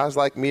mistakes, and guys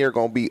like me are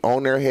going to be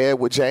on their head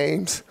with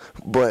James.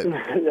 But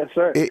yes,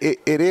 sir.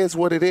 It is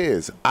what it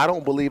is. I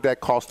don't believe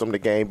that cost them the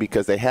game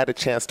because they had a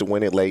chance to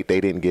win it late.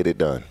 They didn't get it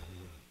done.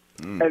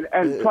 And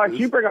plus,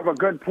 you bring up a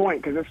good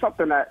point because it's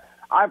something that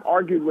I've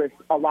argued with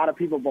a lot of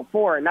people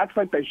before, and that's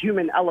like the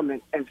human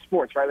element in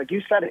sports, right? Like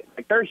you said it.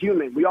 Like they're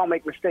human. We all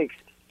make mistakes,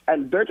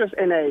 and they're just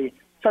in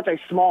such a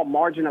small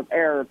margin of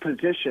error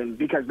position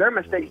because their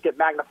mistakes get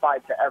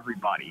magnified to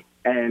everybody.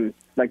 And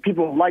like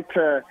people like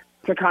to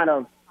kind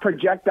of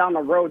project down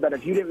the road that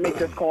if you didn't make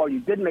this call,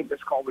 you did make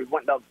this call, we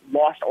wouldn't have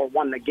lost or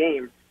won the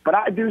game. But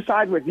I do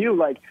side with you.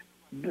 Like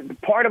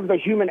part of the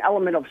human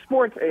element of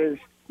sports is,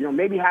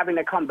 maybe having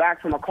to come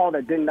back from a call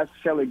that didn't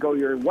necessarily go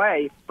your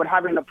way, but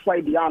having to play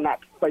beyond that,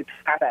 play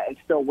past that, and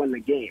still win the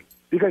game.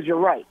 Because you're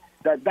right,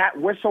 that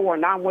whistle or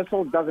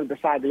non-whistle doesn't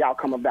decide the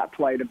outcome of that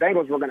play. The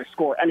Bengals were going to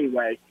score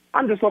anyway.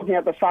 I'm just looking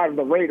at the side of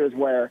the Raiders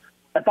where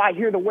if I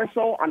hear the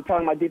whistle, I'm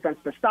telling my defense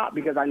to stop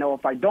because I know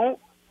if I don't,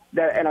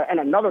 that in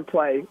another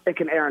play, it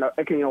can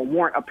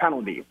warrant a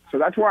penalty. So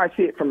that's where I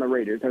see it from the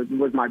Raiders. That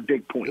was my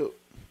big point.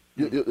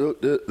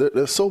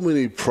 There's so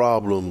many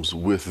problems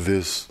with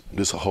this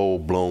whole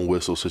blown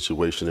whistle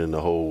situation and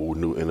the whole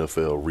new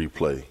NFL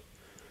replay.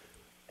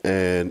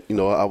 And,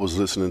 I was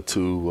listening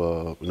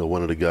to,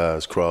 one of the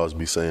guys,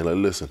 Crosby, saying, like,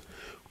 listen,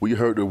 we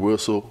heard the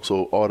whistle,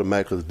 so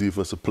automatically as a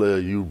defensive player,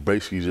 you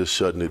basically just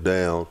shutting it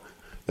down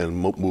and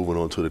moving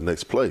on to the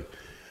next play.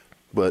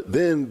 But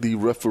then the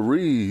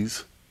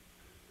referees,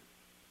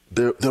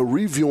 they're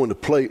reviewing the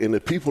play, and the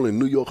people in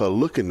New York are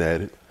looking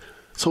at it.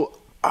 So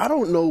I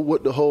don't know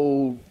what the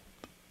whole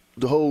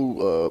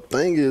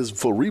thing is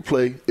for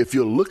replay. If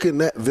you're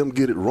looking at them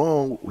get it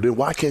wrong, then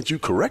why can't you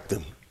correct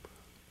them?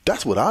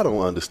 That's what I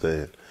don't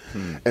understand.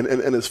 And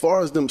as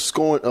far as them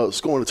scoring a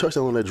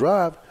touchdown on their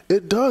drive,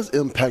 it does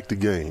impact the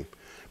game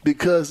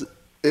because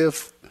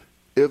if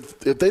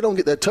they don't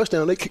get that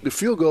touchdown, they kick the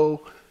field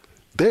goal.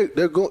 They're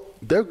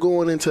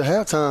going into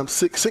halftime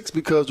 6-6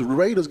 because the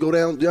Raiders go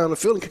down the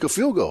field and kick a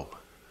field goal.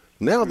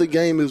 Now the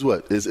game is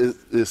what? It's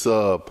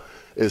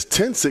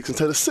 10-6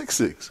 instead of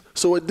 6-6.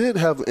 So it did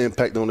have an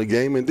impact on the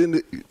game, and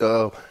then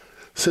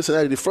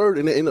Cincinnati deferred,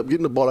 and they ended up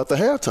getting the ball at the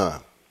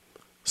halftime.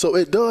 So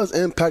it does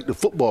impact the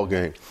football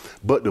game.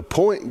 But the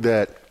point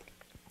that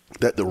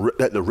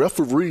the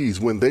referees,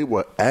 when they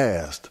were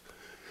asked,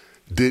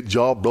 did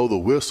y'all blow the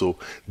whistle,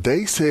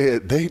 they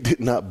said they did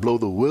not blow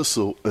the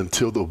whistle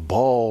until the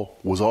ball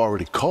was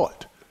already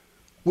caught,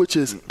 which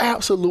is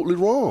absolutely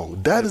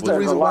wrong. That is the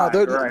reason why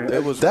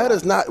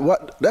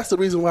that's the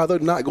reason why they're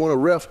not going to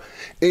ref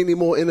any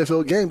more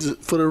NFL games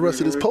for the rest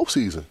of this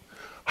postseason.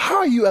 How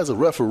are you as a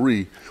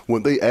referee,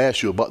 when they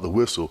ask you about the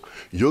whistle,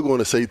 you're going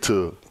to say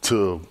to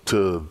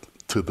the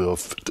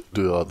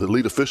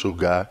lead official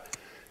guy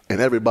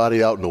and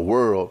everybody out in the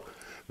world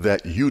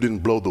that you didn't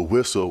blow the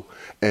whistle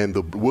and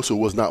the whistle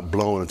was not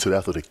blown until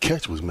after the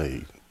catch was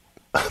made?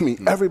 I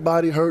mean,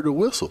 everybody heard the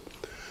whistle.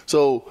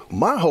 So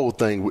my whole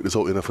thing with this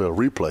whole NFL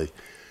replay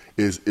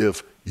is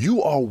if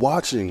you are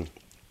watching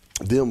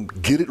them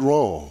get it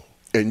wrong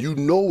and you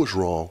know it's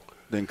wrong,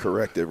 then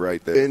correct it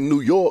right there. In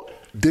New York,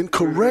 then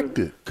correct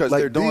it. Because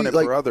they're doing it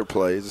for other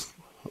plays.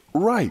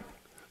 Right.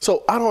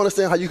 So I don't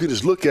understand how you can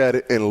just look at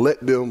it and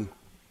let them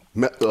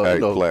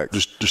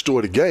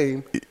destroy the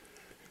game.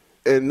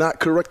 and not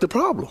correct the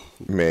problem.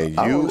 Man,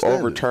 you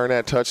overturn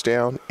that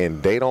touchdown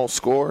and they don't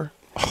score.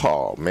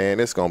 Oh man,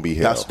 it's gonna be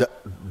hell.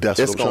 That's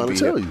what I'm trying to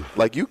tell you.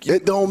 Like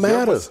it don't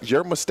matter.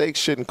 Your mistakes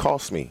shouldn't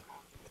cost me.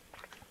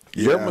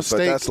 Yeah, your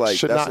mistakes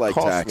should not like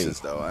cost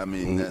taxes, me. though. I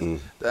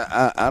mean,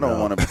 I don't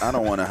want to. I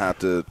don't want to have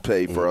to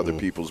pay for other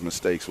people's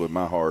mistakes with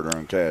my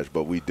hard-earned cash,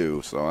 but we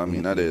do. So I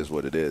mean, that is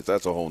what it is.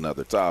 That's a whole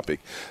nother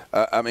topic.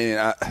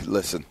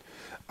 Listen,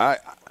 I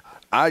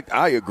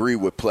agree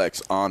with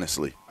Plex.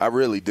 Honestly, I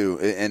really do.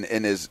 And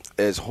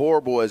as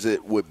horrible as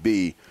it would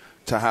be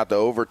to have to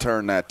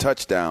overturn that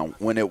touchdown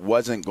when it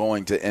wasn't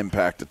going to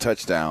impact the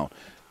touchdown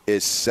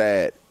is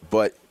sad.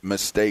 But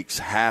mistakes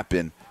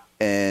happen.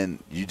 And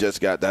you just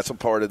that's a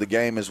part of the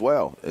game as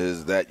well,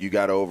 is that you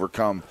got to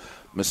overcome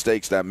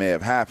mistakes that may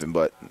have happened.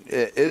 But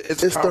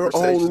it's their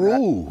own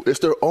rule. It's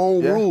their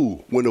own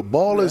rule. When the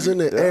ball is in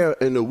the air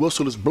and the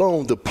whistle is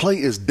blown, the play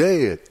is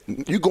dead.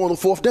 You go on the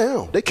fourth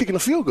down. They're kicking a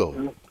field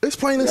goal. It's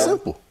plain and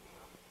simple.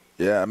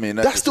 Yeah, I mean,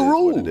 that's the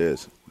rule. What it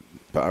is.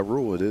 By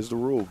rule, it is the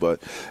rule.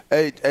 But,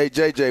 hey,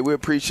 JJ, we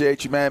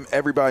appreciate you, man.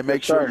 Everybody,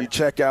 make sure you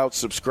check out,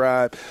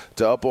 subscribe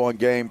to Up On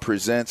Game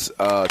Presents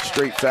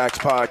Straight Facts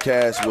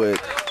Podcast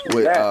with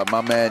my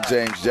man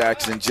James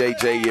Jackson.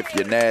 JJ, if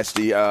you're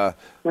nasty,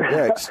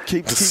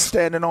 keep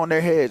standing on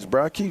their heads,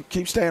 bro.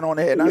 Keep standing on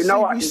their head.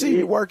 And we see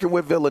you working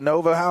with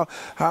Villanova.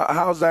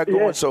 How's that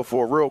going so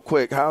far? Real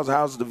quick,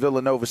 how's the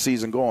Villanova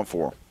season going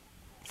for them?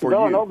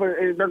 Villanova,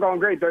 they're going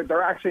great. They're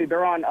on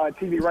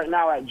TV right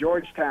now at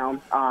Georgetown,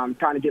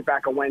 trying to get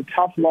back a win.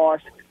 Tough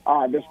loss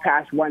this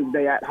past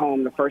Wednesday at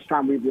home. The first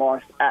time we've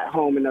lost at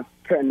home in the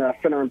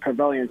Finneran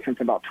Pavilion since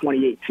about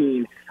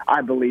 2018,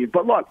 I believe.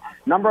 But look,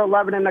 number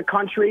 11 in the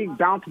country,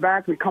 bounce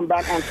back. We come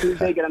back on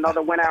Tuesday, get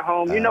another win at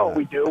home. You know what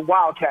we do?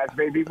 Wildcats,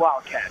 baby,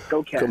 Wildcats.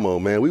 Go Cats. Come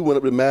on, man. We went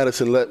up to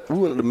Madison.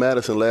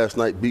 Last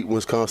night, beat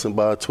Wisconsin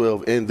by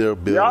 12 in their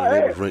building.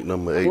 They was ranked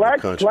number 8 in the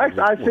country. Flex,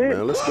 I see.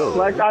 Man, let's go.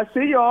 Flex, I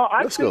see y'all.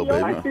 I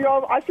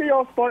see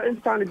y'all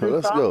Spartans trying to do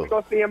let's something. go. We're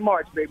going to see in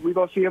March, baby. We're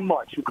going to see in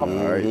March. All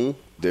right.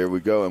 There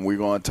we go, and we're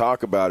going to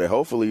talk about it.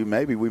 Hopefully,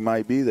 maybe we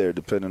might be there,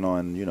 depending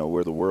on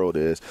where the world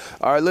is.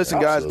 All right, listen,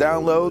 guys,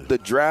 download the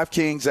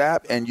DraftKings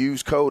app and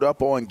use code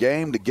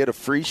UPONGAME to get a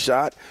free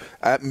shot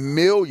at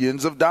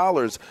millions of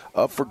dollars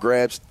up for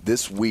grabs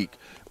this week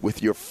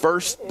with your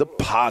first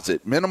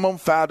deposit. Minimum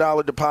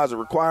 $5 deposit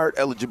required.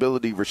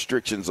 Eligibility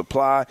restrictions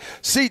apply.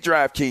 See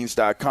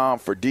DraftKings.com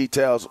for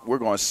details. We're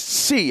going to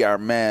see our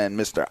man,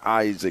 Mr.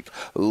 Isaac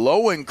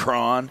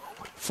Lowenkron,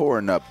 for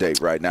an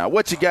update right now.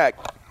 What you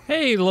got?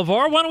 Hey,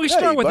 LeVar, why don't we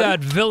start with that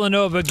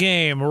Villanova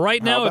game?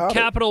 Right now at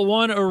Capital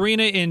One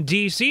Arena in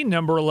D.C.,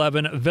 number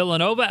 11,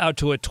 Villanova out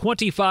to a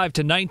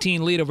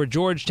 25-19 lead over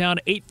Georgetown.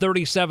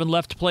 8:37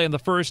 left to play in the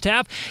first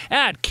half.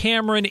 At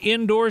Cameron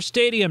Indoor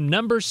Stadium,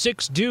 number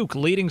 6, Duke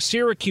leading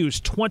Syracuse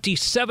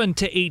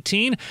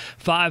 27-18.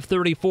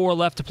 5:34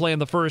 left to play in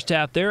the first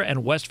half there.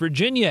 And West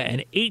Virginia,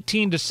 an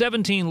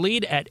 18-17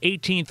 lead at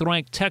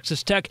 18th-ranked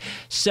Texas Tech.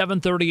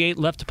 7:38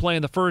 left to play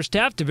in the first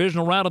half.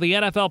 Divisional round of the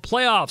NFL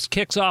playoffs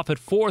kicks off at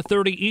 4:30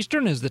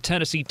 Eastern as the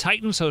Tennessee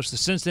Titans host the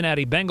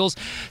Cincinnati Bengals.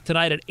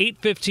 Tonight at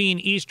 8:15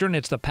 Eastern,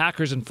 it's the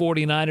Packers and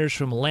 49ers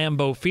from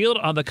Lambeau Field.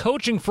 On the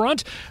coaching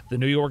front, the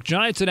New York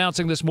Giants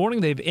announcing this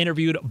morning they've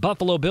interviewed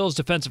Buffalo Bills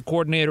defensive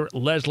coordinator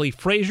Leslie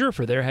Frazier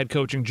for their head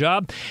coaching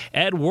job.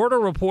 Ed Werder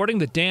reporting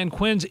that Dan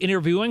Quinn's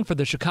interviewing for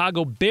the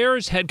Chicago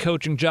Bears head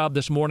coaching job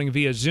this morning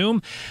via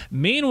Zoom.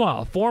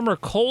 Meanwhile, former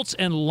Colts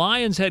and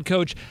Lions head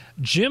coach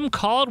Jim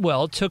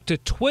Caldwell took to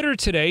Twitter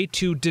today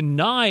to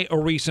deny a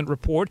recent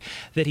report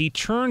that he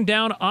turned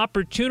down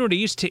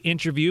opportunities to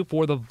interview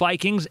for the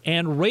Vikings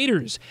and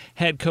Raiders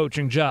head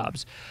coaching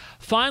jobs.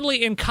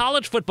 Finally, in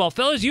college football,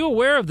 fellas, you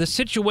aware of the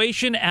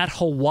situation at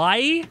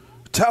Hawaii?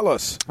 Tell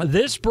us.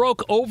 This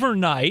broke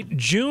overnight.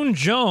 June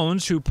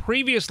Jones, who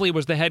previously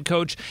was the head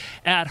coach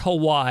at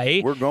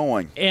Hawaii. We're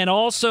going. And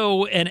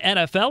also an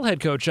NFL head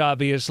coach,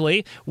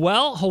 obviously.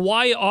 Well,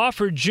 Hawaii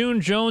offered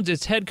June Jones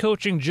its head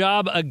coaching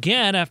job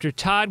again after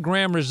Todd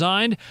Graham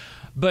resigned.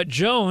 But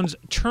Jones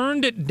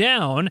turned it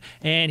down,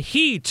 and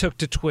he took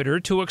to Twitter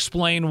to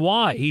explain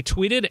why. He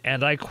tweeted,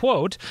 and I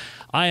quote,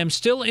 "I am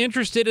still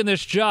interested in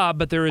this job,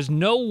 but there is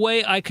no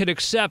way I could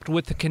accept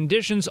with the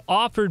conditions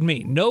offered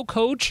me. No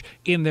coach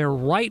in their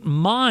right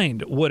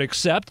mind would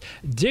accept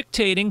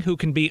dictating who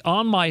can be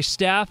on my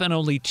staff and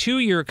only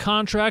 2-year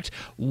contract.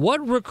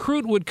 What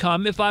recruit would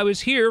come if I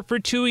was here for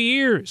 2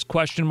 years?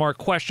 Question mark,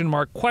 question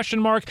mark, question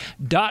mark, ...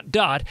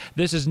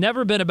 This has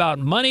never been about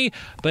money,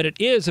 but it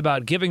is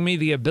about giving me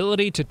the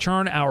ability to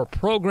turn our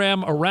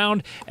program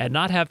around and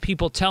not have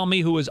people tell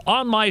me who is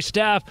on my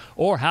staff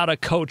or how to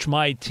coach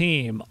my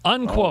team."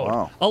 Unquote. Oh,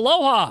 wow.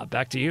 Aloha.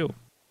 Back to you.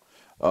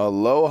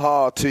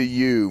 Aloha to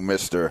you,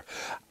 Mr.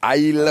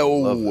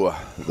 Ailo,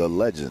 the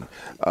legend.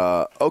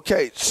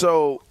 Okay,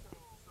 so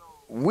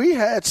we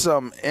had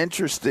some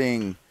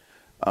interesting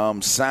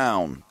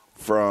sound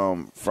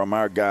from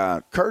our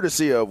guy,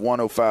 courtesy of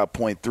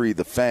 105.3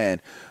 The Fan,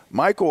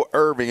 Michael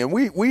Irvin. And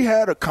we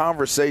had a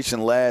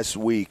conversation last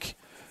week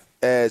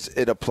as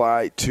it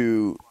applied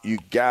to you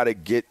got to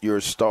get your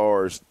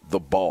stars the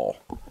ball.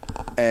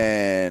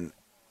 And,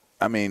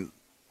 I mean,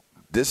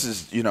 this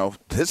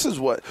is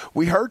what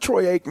we heard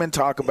Troy Aikman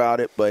talk about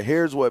it, but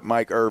here's what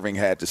Mike Irving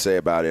had to say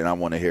about it, and I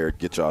want to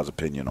get y'all's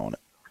opinion on it.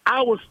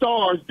 Our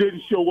stars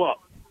didn't show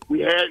up.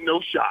 We had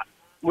no shot.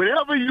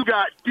 Whenever you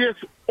got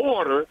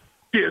disorder,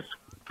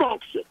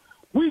 dysfunction,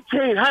 we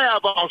can't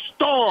have our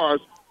stars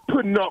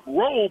putting up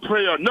role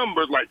player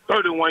numbers like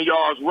 31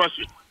 yards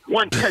rushing,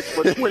 1 catch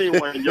for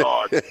 21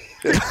 yards,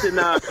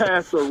 69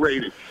 passer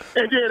rating,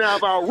 and then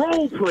have our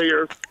role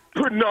players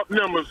putting up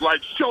numbers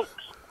like Schultz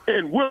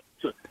and Wilson.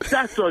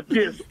 That's a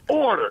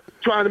disorder.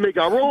 Trying to make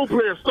our role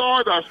players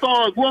stars, our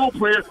stars role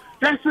players,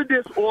 that's a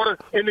disorder,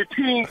 and the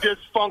team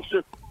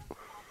dysfunction.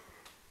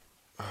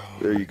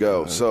 There you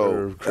go.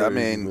 So, I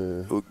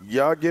mean,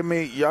 y'all give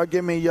me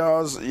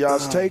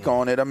y'all's take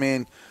on it. I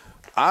mean,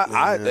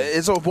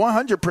 it's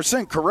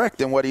 100%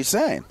 correct in what he's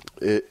saying.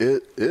 It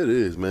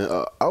is,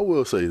 man. I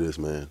will say this,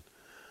 man.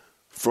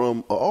 From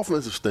an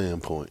offensive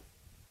standpoint,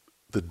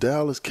 the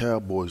Dallas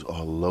Cowboys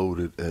are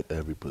loaded at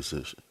every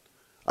position.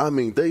 I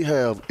mean, they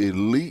have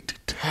elite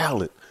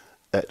talent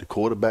at the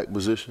quarterback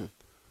position.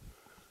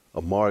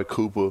 Amari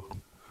Cooper,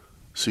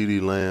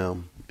 CeeDee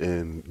Lamb,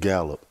 and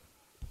Gallup,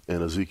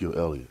 and Ezekiel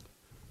Elliott.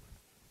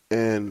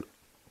 And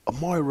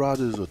Amari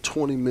Rodgers is a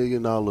 $20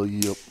 million a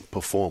year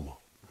performer.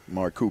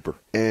 Amari Cooper.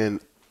 And,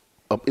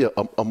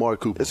 Amari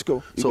Cooper. Let's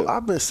go. So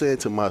I've been saying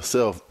to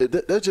myself,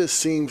 that just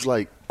seems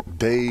like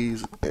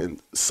days and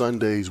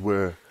Sundays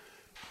where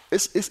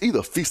it's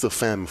either feast or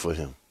famine for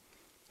him.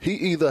 He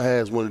either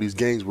has one of these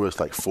games where it's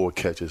like 4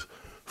 catches,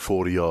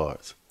 40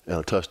 yards, and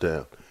a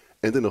touchdown.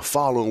 And then the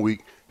following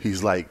week,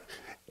 he's like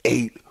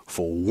 8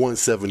 for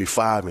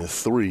 175 and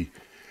 3.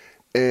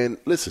 And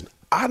listen,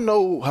 I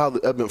know how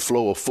the ebb and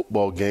flow of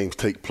football games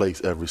take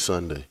place every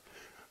Sunday.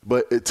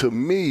 But to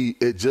me,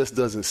 it just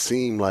doesn't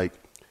seem like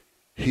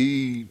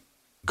he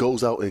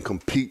goes out and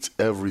competes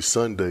every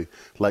Sunday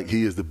like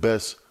he is the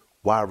best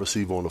wide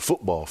receiver on the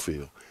football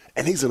field.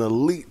 And he's an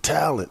elite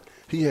talent.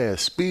 He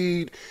has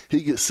speed.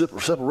 He gets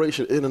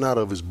separation in and out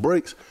of his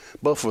breaks.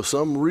 But for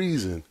some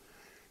reason,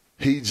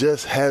 he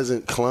just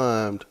hasn't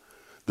climbed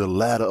the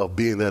ladder of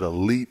being that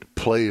elite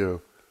player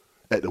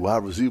at the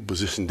wide receiver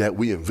position that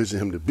we envision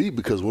him to be.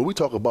 Because when we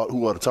talk about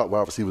who are the top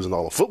wide receivers in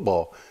all of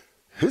football,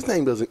 his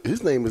name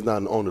is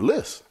not on the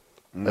list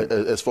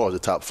as far as the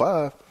top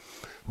 5.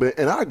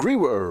 And I agree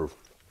with Irv.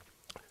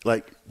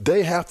 Like,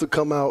 they have to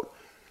come out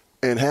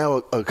and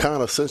have a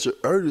kind of sense of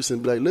urgency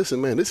and be like, listen,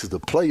 man, this is the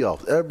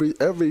playoffs.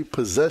 Every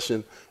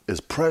possession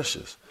is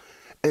precious.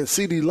 And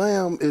CeeDee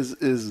Lamb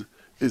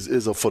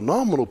is a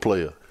phenomenal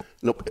player.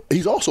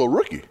 He's also a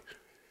rookie,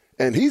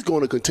 and he's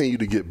going to continue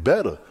to get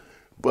better.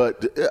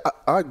 But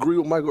I agree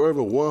with Michael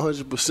Irvin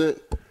 100%.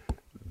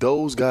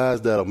 Those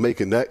guys that are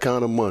making that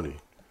kind of money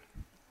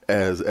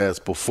as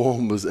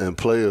performers and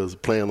players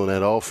playing on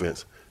that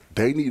offense,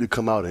 they need to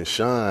come out and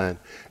shine.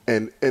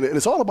 And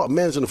it's all about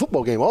managing the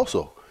football game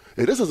also.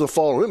 And this doesn't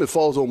fall on him. It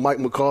falls on Mike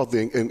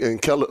McCarthy and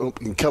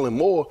Kellen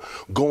Moore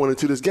going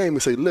into this game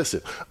and say,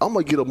 listen, I'm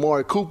going to get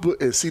Amari Cooper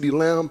and CeeDee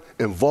Lamb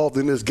involved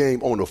in this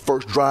game on the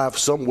first drive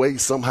some way,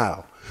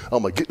 somehow.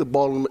 I'm going to get the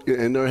ball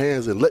in their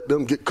hands and let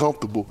them get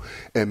comfortable.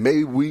 And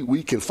maybe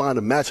we can find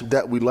a matchup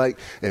that we like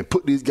and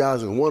put these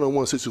guys in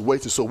one-on-one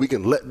situations so we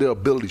can let their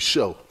ability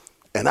show.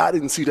 And I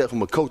didn't see that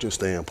from a coaching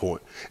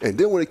standpoint. And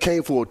then when it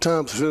came for a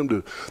time for them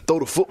to throw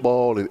the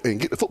football and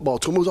get the football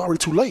to them, it was already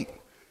too late.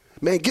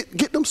 Man,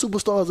 get them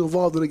superstars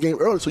involved in the game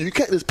early so you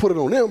can't just put it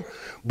on them.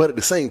 But at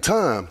the same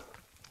time,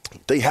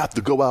 they have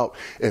to go out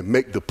and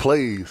make the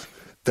plays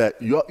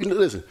that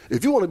listen,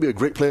 if you want to be a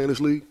great player in this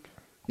league,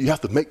 you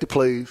have to make the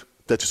plays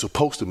that you're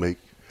supposed to make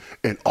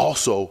and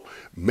also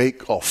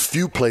make a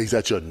few plays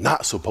that you're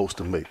not supposed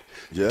to make.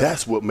 Yeah.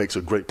 That's what makes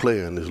a great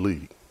player in this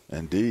league.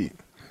 Indeed.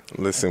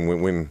 Listen,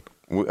 when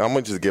I'm going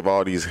to just give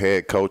all these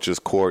head coaches,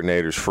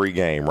 coordinators free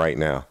game right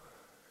now.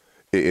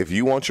 If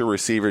you want your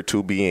receiver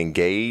to be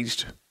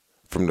engaged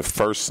from the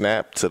first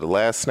snap to the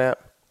last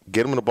snap,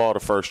 get him the ball the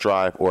first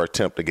drive or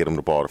attempt to get him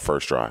the ball the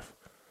first drive.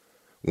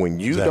 When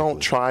you don't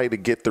try to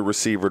get the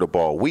receiver the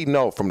ball, we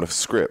know from the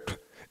script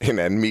in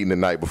that meeting the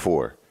night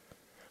before,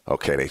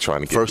 okay, they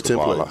trying to get me the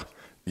ball.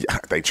 Yeah,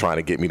 they trying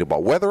to get me the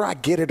ball. Whether I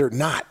get it or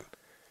not,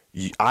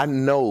 I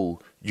know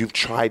you've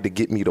tried to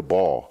get me the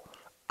ball.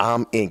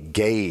 I'm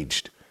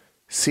engaged.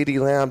 CeeDee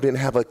Lamb didn't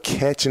have a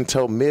catch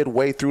until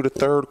midway through the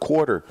third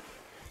quarter.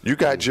 You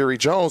got Jerry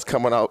Jones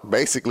coming out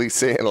basically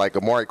saying, like,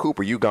 Amari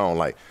Cooper, you gone,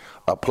 like,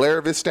 a player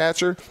of his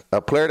stature, a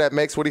player that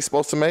makes what he's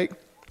supposed to make,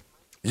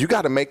 you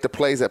got to make the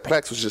plays that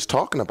Plex was just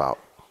talking about.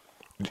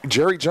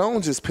 Jerry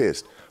Jones is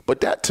pissed.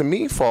 But that, to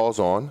me, falls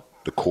on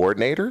the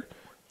coordinator,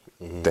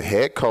 the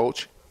head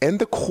coach, and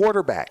the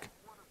quarterback.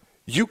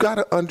 You got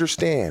to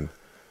understand,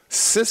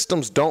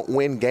 systems don't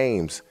win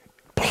games.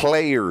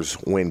 Players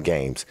win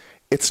games.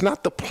 It's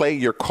not the play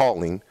you're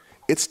calling.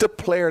 It's the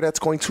player that's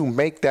going to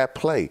make that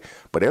play.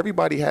 But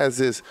everybody has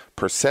this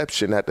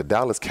perception that the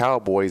Dallas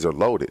Cowboys are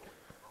loaded.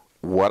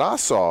 What I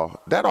saw,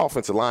 that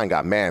offensive line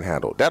got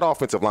manhandled. That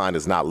offensive line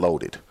is not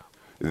loaded.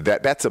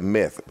 That's a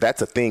myth.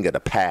 That's a thing of the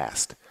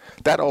past.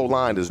 That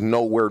O-line is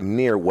nowhere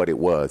near what it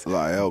was.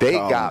 They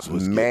got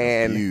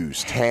manhandled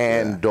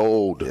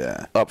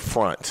up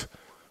front.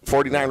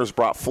 49ers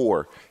brought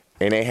 4,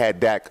 and they had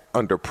Dak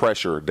under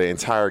pressure the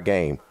entire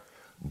game.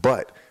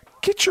 But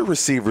get your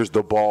receivers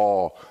the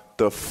ball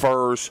the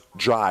first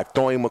drive.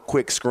 Throw him a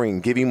quick screen.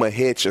 Give him a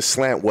hitch, a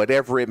slant,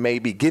 whatever it may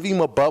be. Give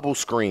him a bubble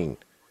screen.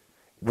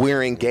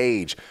 We're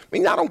engaged. I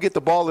mean, I don't get the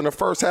ball in the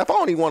first half. I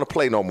don't even want to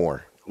play no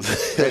more.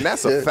 And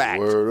that's a fact.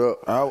 Word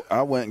up.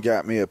 I went and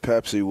got me a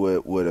Pepsi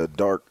with a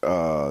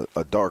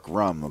dark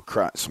rum,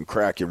 some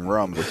cracking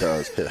rum,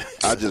 because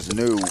I just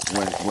knew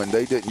when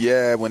they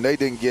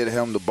didn't get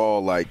him the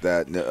ball like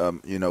that,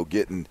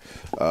 getting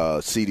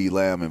CeeDee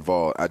Lamb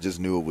involved, I just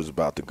knew it was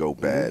about to go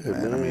bad,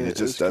 man. I mean,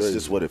 that's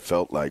just what it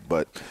felt like.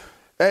 But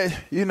hey,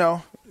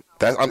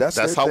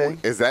 that's how.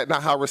 Is that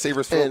not how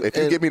receivers feel? If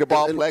you give me the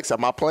ball flex,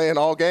 am I playing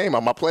all game?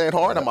 Am I playing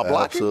hard? Am I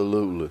blocking?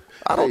 Absolutely.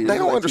 They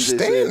don't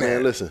understand that.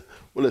 Man, listen.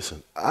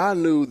 I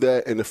knew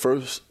that in the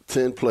first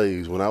 10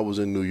 plays when I was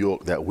in New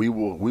York that we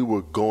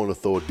were going to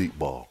throw a deep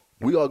ball.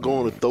 We are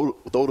going to throw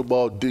the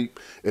ball deep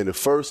in the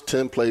first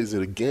 10 plays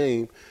of the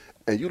game.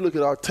 And you look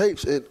at our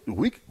tapes, and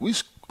we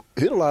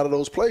hit a lot of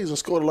those plays and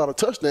scored a lot of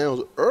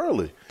touchdowns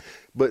early.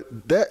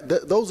 But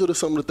those are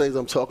some of the things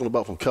I'm talking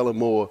about from Kellen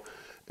Moore.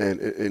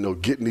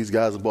 And getting these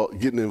guys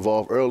getting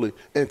involved early,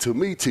 and to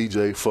me,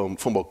 TJ,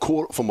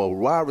 from a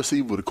wide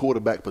receiver to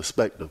quarterback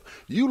perspective,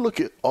 you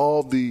look at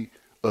all the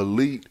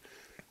elite,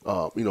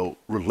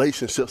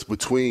 relationships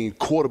between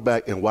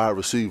quarterback and wide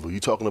receiver. You're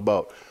talking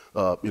about,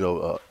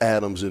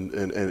 Adams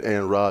and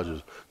Aaron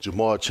Rodgers,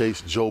 Jamar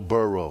Chase, Joe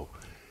Burrow,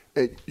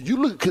 and you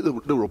look at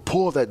the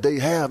rapport that they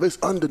have. It's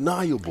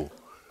undeniable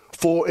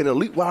for an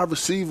elite wide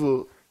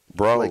receiver.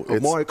 Bro, like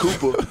Amari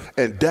Cooper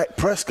and Dak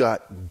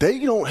Prescott, they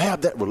don't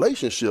have that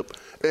relationship.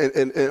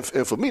 And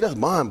for me, that's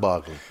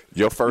mind-boggling.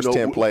 Your first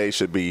 10 plays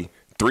should be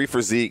 3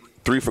 for Zeke,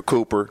 3 for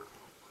Cooper,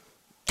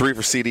 3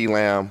 for CeeDee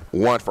Lamb,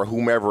 1 for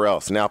whomever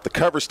else. Now, if the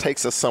coverage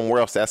takes us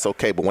somewhere else, that's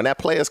okay. But when that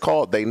play is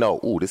called, they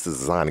know, this is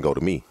designed to go to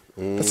me.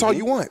 Mm-hmm. That's all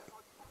you want.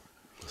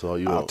 That's all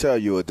you want. I'll tell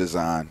you a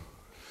design.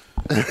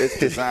 It's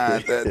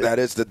designed that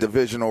is the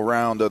divisional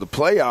round of the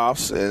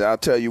playoffs. And I'll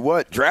tell you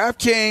what,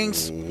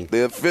 DraftKings,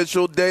 the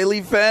official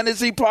daily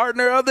fantasy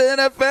partner of the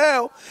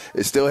NFL,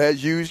 it still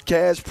has huge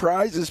cash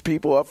prizes,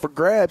 people, up for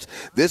grabs.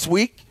 This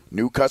week,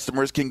 new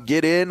customers can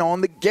get in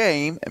on the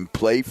game and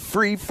play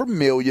free for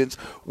millions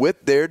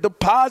with their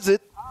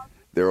deposit.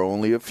 There are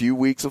only a few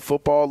weeks of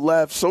football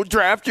left, so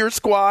draft your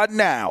squad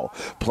now.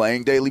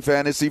 Playing daily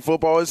fantasy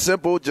football is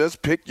simple.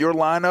 Just pick your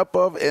lineup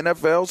of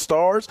NFL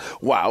stars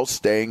while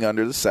staying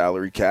under the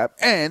salary cap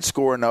and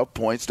score enough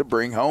points to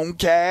bring home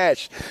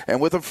cash.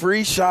 And with a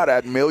free shot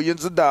at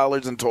millions of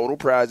dollars in total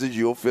prizes,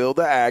 you'll feel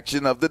the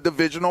action of the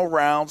divisional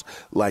rounds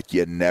like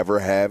you never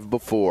have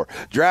before.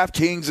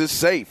 DraftKings is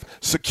safe,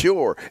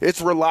 secure,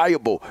 it's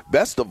reliable.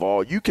 Best of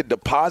all, you can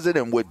deposit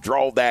and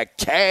withdraw that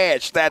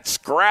cash, that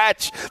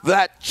scratch,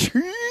 that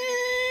cheese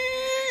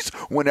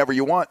whenever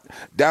you want.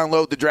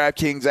 Download the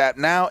DraftKings app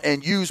now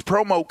and use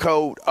promo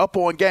code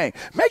UPONGAME.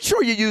 Make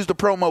sure you use the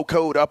promo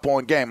code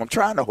UPONGAME. I'm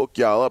trying to hook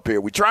y'all up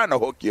here. We're trying to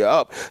hook you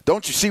up.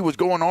 Don't you see what's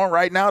going on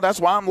right now? That's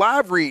why I'm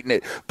live reading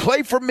it.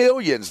 Play for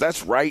millions.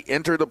 That's right.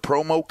 Enter the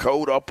promo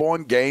code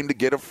UPONGAME to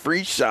get a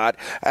free shot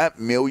at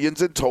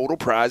millions in total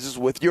prizes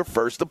with your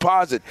first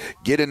deposit.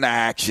 Get into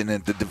action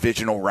in the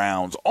divisional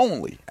rounds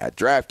only at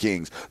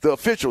DraftKings, the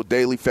official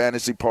daily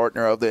fantasy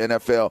partner of the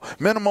NFL.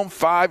 Minimum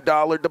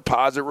 $5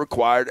 deposit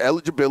required.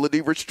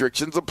 Eligibility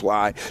restrictions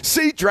apply.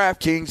 See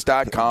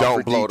DraftKings.com Don't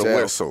for blow details.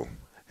 the whistle.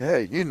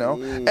 Hey,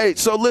 Hey,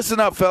 so listen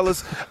up,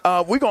 fellas.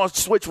 We're going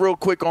to switch real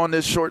quick on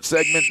this short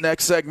segment.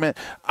 Next segment,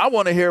 I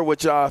want to hear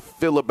what y'all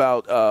feel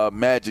about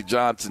Magic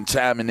Johnson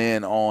chiming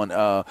in on,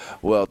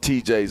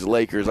 TJ's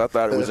Lakers. I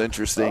thought it was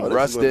interesting.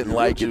 Russ didn't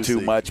like it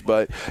too much,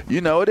 but,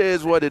 it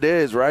is what it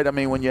is, right? I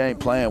mean, when you ain't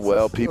playing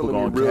well, people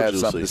going to have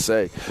something to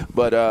say.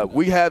 But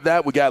we have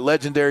that. We got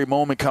legendary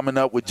moment coming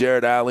up with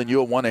Jared Allen.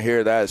 You'll want to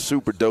hear that.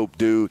 Super dope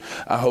dude.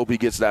 I hope he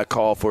gets that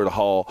call for the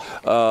Hall.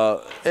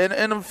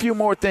 And a few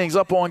more things.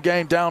 Up on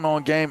game, down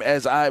on game,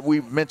 as we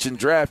mentioned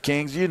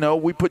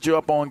DraftKings. We put you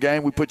up on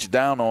game, we put you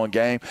down on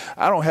game.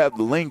 I don't have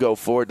the lingo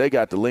for it. They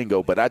got the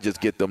lingo, but I just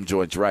get them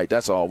joints right.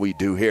 That's all we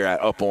do here at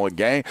Up on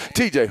Game.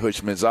 TJ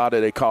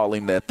Hushmanzada, they call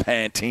him the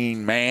Pantene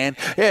Man.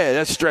 Yeah,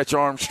 that's Stretch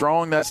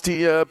Armstrong. That's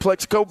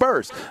Plexico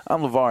Burst.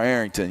 I'm LeVar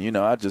Arrington.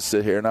 I just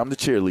sit here and I'm the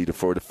cheerleader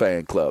for the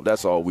fan club.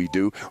 That's all we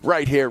do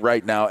right here,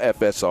 right now.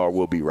 FSR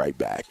will be right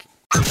back.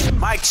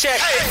 Mic check.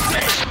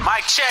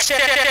 Mic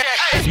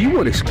check. Do you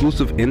want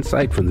exclusive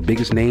insight from the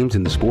biggest names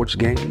in the sports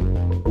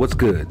game? What's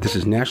good? This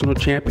is national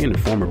champion and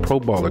former pro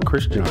baller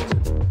Chris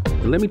Johnson.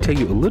 And let me tell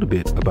you a little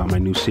bit about my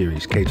new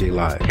series, KJ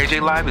Live.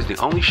 KJ Live is the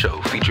only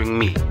show featuring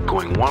me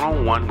going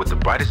one-on-one with the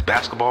brightest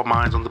basketball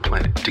minds on the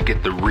planet to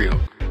get the real.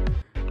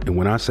 And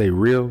when I say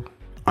real,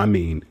 I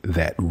mean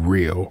that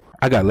real.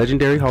 I got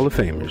legendary Hall of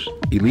Famers,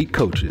 elite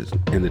coaches,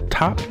 and the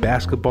top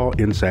basketball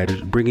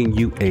insiders bringing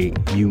you a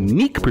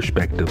unique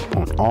perspective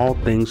on all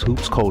things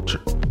hoops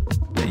culture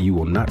that you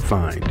will not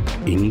find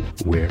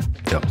anywhere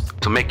else.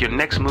 So make your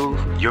next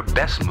move your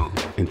best move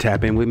and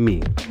tap in with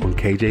me on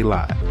KJ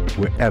Live,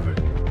 wherever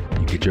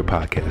you get your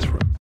podcast from.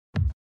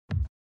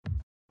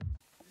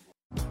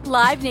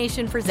 Live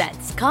Nation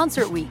presents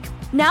Concert Week.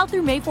 Now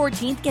through May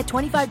 14th, get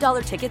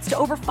 $25 tickets to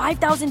over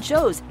 5,000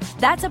 shows.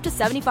 That's up to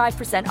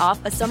 75% off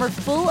a summer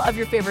full of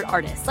your favorite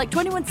artists like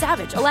 21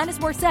 Savage, Alanis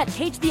Morissette,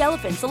 Cage the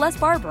Elephant,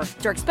 Celeste Barber,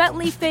 Dierks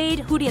Bentley,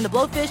 Fade, Hootie and the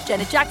Blowfish,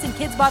 Janet Jackson,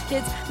 Kidz Bop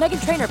Kids,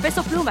 Meghan Trainor,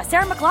 Bissell Pluma,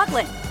 Sarah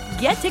McLachlan.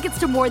 Get tickets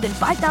to more than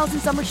 5,000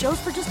 summer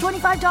shows for just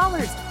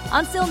 $25.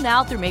 Until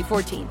now through May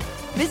 14th.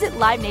 Visit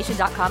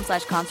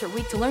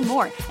LiveNation.com/concertweek to learn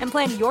more and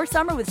plan your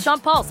summer with Sean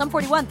Paul, Sum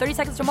 41, 30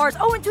 Seconds to Mars,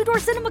 and Two Door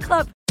Cinema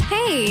Club.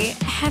 Hey,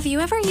 have you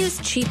ever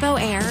used Cheapo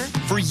Air?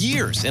 For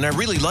years, and I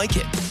really like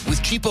it. With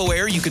Cheapo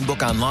Air, you can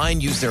book online,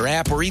 use their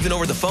app, or even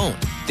over the phone.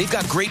 They've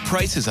got great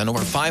prices on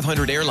over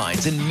 500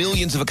 airlines and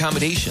millions of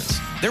accommodations.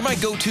 They're my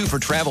go-to for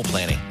travel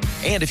planning.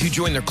 And if you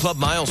join their Club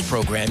Miles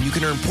program, you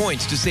can earn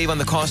points to save on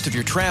the cost of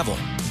your travel.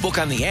 Book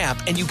on the app,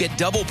 and you get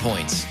double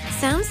points.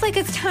 Sounds like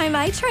it's time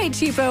I tried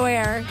Cheapo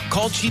Air.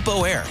 Call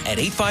Cheapo Air at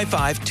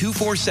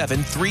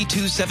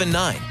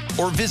 855-247-3279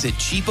 or visit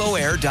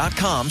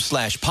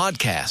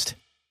cheapoair.com/podcast.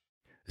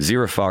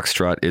 Zero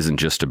Foxtrot isn't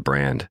just a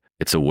brand,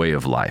 it's a way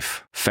of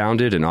life.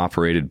 Founded and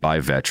operated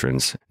by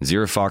veterans,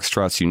 Zero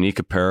Foxtrot's unique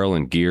apparel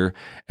and gear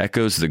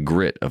echoes the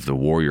grit of the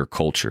warrior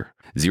culture.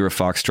 Zero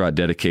Foxtrot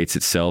dedicates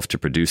itself to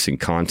producing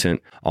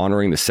content,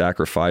 honoring the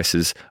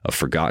sacrifices of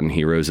forgotten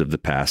heroes of the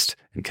past,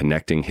 and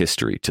connecting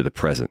history to the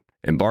present.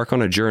 Embark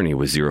on a journey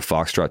with Zero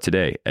Foxtrot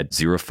today at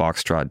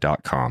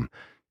zerofoxtrot.com.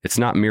 It's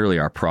not merely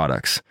our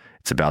products,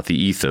 it's about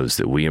the ethos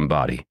that we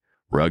embody.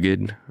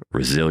 Rugged,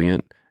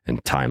 resilient,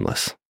 and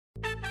timeless.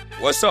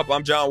 What's up?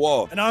 I'm John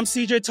Wall. And I'm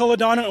CJ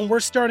Toledano, and we're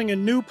starting a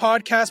new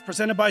podcast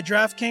presented by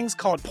DraftKings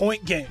called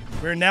Point Game.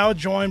 We're now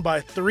joined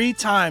by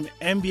three-time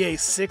NBA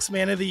Sixth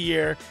Man of the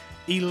Year,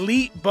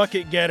 elite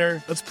bucket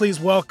getter. Let's please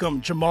welcome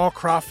Jamal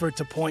Crawford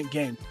to Point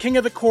Game. King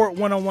of the Court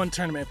one-on-one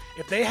tournament.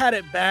 If they had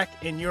it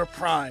back in your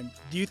prime,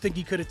 do you think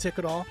you could have took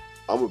it all?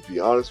 I'm going to be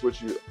honest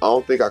with you. I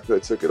don't think I could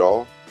have took it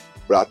all,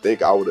 but I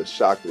think I would have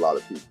shocked a lot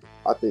of people.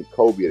 I think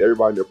Kobe and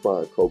everybody in their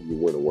prime, Kobe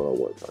would win a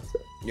one-on-one contest.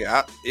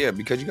 Yeah,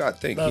 because you got to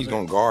think he's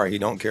going to guard. He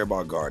don't care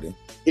about guarding.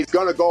 He's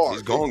going to guard.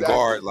 He's going to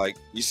guard. Like,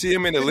 you see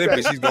him in the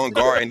Olympics, he's going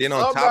to guard. And then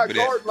on top of that. I'm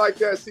not guarding like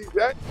that,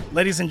 CJ.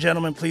 Ladies and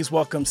gentlemen, please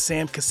welcome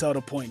Sam Cassell to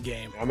Point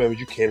Game. I remember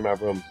you came out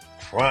from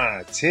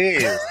prime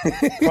 10.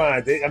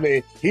 Prime. I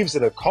mean, he was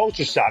in a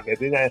culture shock. And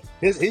then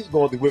he's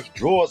going through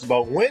withdrawals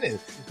about winning.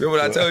 Remember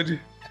what I told you?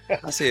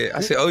 I said,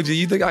 OG,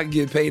 you think I can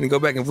get paid and go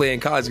back and play in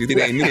college because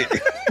it ain't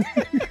it?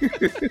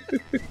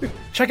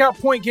 Check out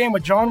Point Game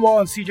with John Wall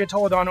and CJ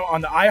Toledano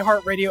on the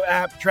iHeartRadio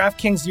app,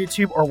 DraftKings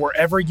YouTube, or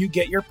wherever you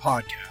get your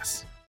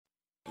podcasts.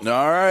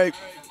 All right.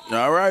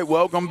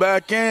 Welcome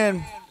back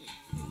in.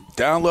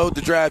 Download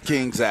the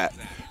DraftKings app.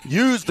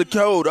 Use the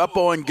code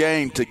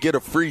UPONGAME to get a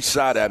free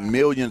shot at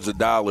millions of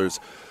dollars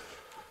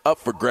up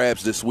for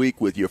grabs this week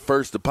with your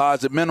first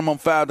deposit. Minimum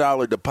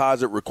 $5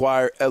 deposit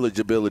required.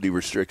 Eligibility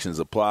restrictions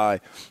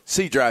apply.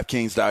 See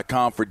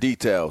DraftKings.com for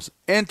details.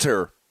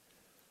 Enter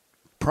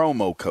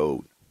promo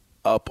code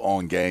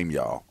UPONGAME,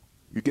 y'all.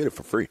 You get it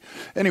for free.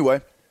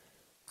 Anyway,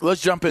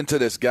 let's jump into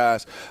this,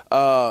 guys.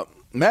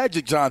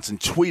 Magic Johnson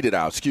tweeted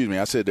out,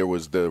 I said there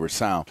was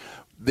sound.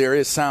 There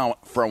is sound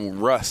from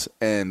Russ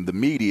and the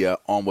media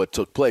on what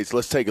took place.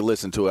 Let's take a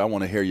listen to it. I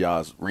want to hear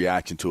y'all's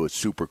reaction to it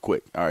super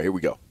quick. All right, here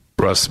we go.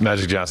 Russ,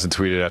 Magic Johnson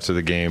tweeted after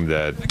the game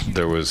that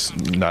there was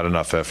not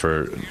enough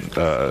effort,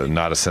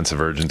 not a sense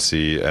of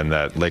urgency, and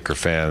that Laker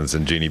fans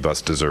and Jeannie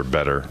Buss deserve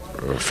better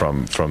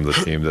from the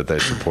team that they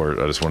support.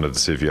 I just wanted to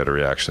see if you had a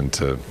reaction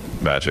to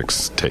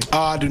Magic's take.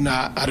 I do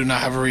not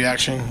have a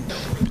reaction.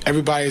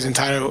 Everybody is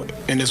entitled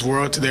in this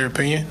world to their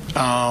opinion,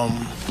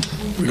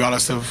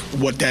 regardless of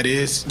what that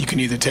is. You can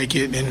either take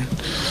it and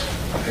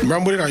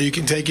run with it, or you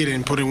can take it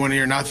and put it one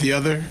ear, not the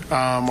other,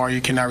 or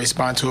you cannot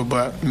respond to it.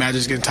 But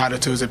Magic's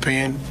entitled to his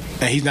opinion,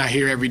 and he's not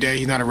here every day.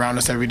 He's not around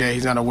us every day.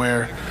 He's not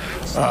aware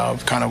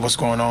of kind of what's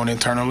going on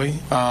internally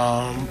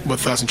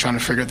with us and trying to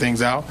figure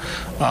things out.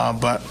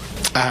 But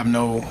I have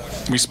no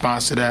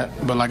response to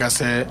that. But like I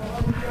said,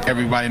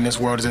 everybody in this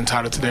world is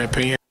entitled to their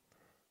opinion.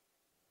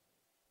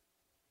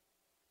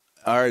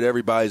 All right,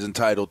 everybody's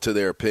entitled to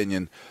their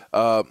opinion.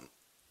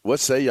 What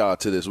say y'all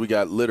to this? We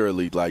got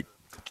literally like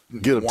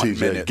get him, 1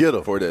 TJ. minute Get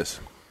him for this.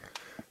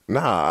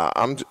 Nah,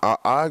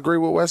 I agree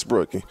with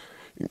Westbrook.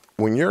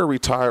 When you're a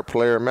retired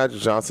player, Magic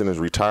Johnson is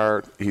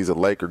retired. He's a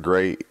Laker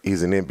great.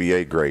 He's an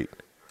NBA great.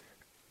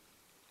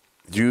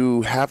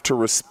 You have to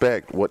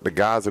respect what the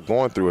guys are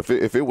going through.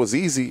 If it was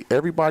easy,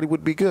 everybody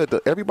would be good.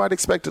 Everybody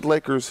expected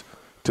Lakers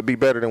to be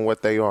better than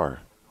what they are.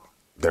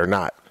 They're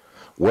not.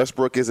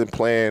 Westbrook isn't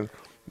playing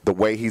the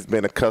way he's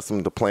been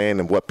accustomed to playing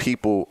and what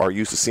people are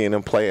used to seeing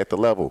him play at the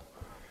level.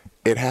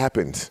 It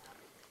happens.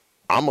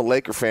 I'm a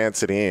Laker fan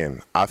to the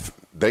end.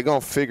 They're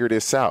going to figure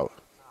this out.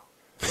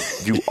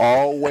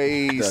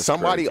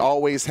 Somebody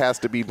always has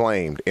to be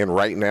blamed. And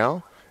right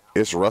now,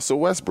 it's Russell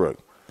Westbrook.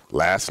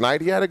 Last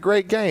night, he had a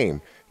great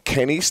game.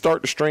 Can he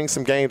start to string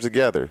some games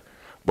together?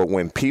 But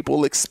when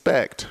people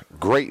expect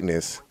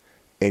greatness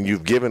and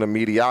you've given a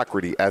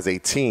mediocrity as a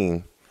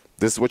team,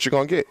 this is what you're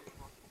going to get.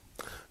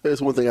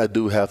 There's one thing I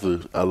do have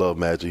to – I love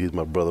Magic. He's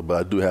my brother. But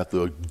I do have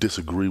to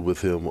disagree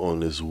with him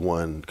on this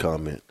one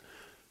comment.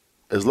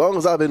 As long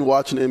as I've been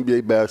watching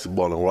NBA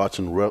basketball and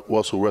watching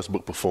Russell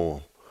Westbrook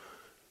perform,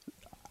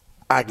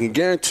 I can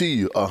guarantee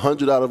you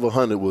 100 out of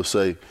 100 will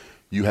say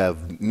you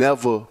have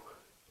never,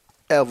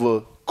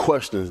 ever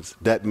questioned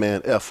that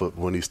man's effort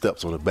when he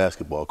steps on the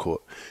basketball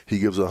court. He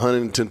gives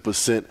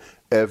 110%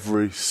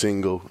 every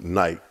single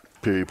night,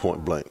 period,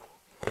 point blank.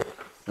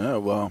 Oh,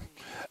 well,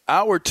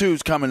 hour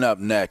 2's coming up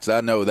next. I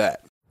know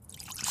that.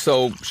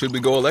 So, should we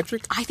go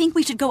electric? I think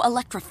we should go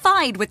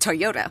electrified with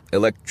Toyota.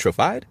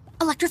 Electrified?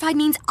 Electrified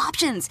means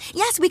options.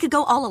 Yes, we could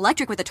go all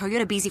electric with the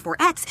Toyota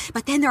BZ4X,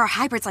 but then there are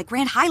hybrids like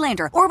Grand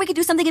Highlander, or we could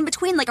do something in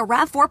between like a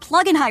RAV4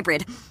 plug-in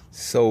hybrid.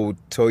 So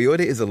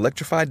Toyota is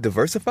electrified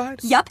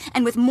diversified? Yup,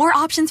 and with more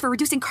options for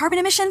reducing carbon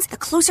emissions, the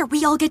closer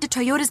we all get to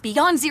Toyota's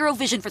Beyond Zero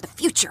vision for the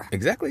future.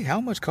 Exactly how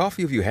much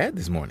coffee have you had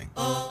this morning?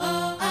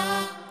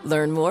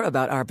 Learn more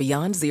about our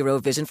Beyond Zero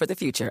vision for the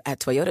future at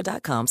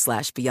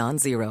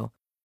toyota.com/Beyond Zero.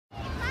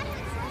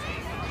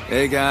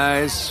 Hey,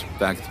 guys.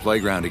 Back at the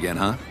playground again,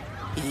 huh?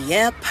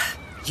 Yep.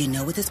 You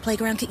know what this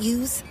playground could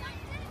use?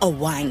 A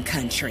wine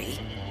country.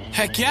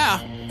 Heck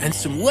yeah. And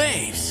some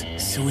waves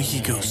so we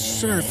could go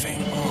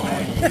surfing. Oh,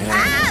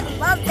 yeah.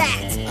 Love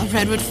that. A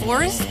redwood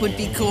forest would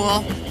be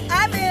cool.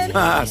 I'm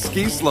in.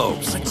 Ski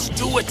slopes. Let's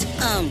do it.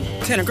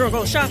 Can a girl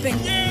go shopping?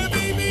 Yeah,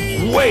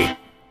 baby. Wait.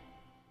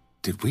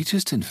 Did we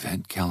just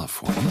invent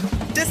California?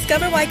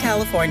 Discover why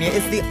California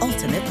is the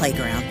ultimate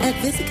playground at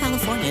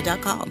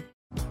visitcalifornia.com.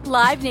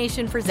 Live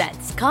Nation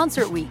presents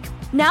Concert Week.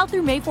 Now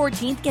through May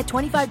 14th, get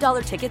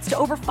 $25 tickets to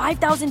over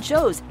 5,000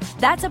 shows.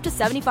 That's up to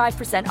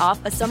 75% off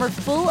a summer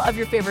full of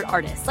your favorite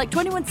artists like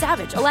 21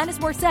 Savage, Alanis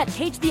Morissette,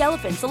 Cage the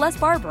Elephant, Celeste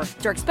Barber,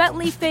 Dierks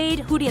Bentley,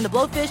 Fade, Hootie and the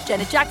Blowfish,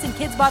 Janet Jackson,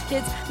 Kids Bop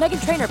Kids,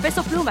 Meghan Trainor,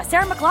 Bissell Pluma,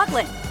 Sarah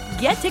McLachlan.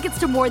 Get tickets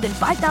to more than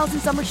 5,000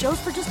 summer shows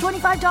for just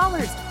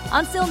 $25.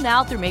 Until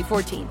now through May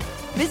 14th.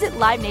 Visit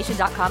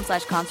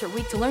LiveNation.com/Concert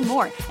Week to learn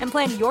more and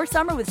plan your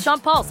summer with Sean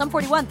Paul, Sum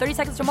 41, 30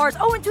 Seconds to Mars,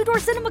 and Two Door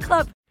Cinema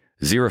Club.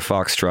 Zero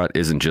Foxtrot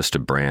isn't just a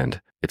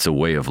brand, it's a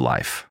way of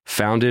life.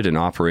 Founded and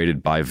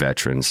operated by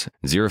veterans,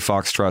 Zero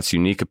Foxtrot's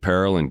unique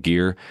apparel and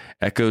gear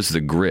echoes the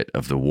grit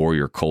of the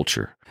warrior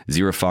culture.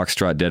 Zero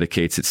Foxtrot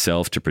dedicates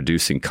itself to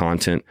producing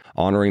content,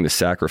 honoring the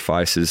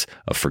sacrifices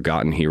of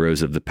forgotten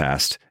heroes of the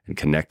past, and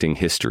connecting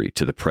history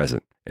to the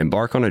present.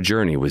 Embark on a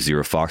journey with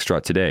Zero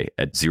Foxtrot today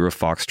at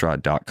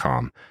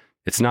zerofoxtrot.com.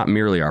 It's not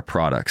merely our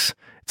products,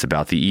 it's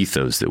about the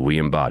ethos that we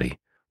embody.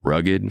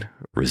 Rugged,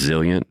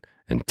 resilient,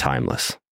 and timeless.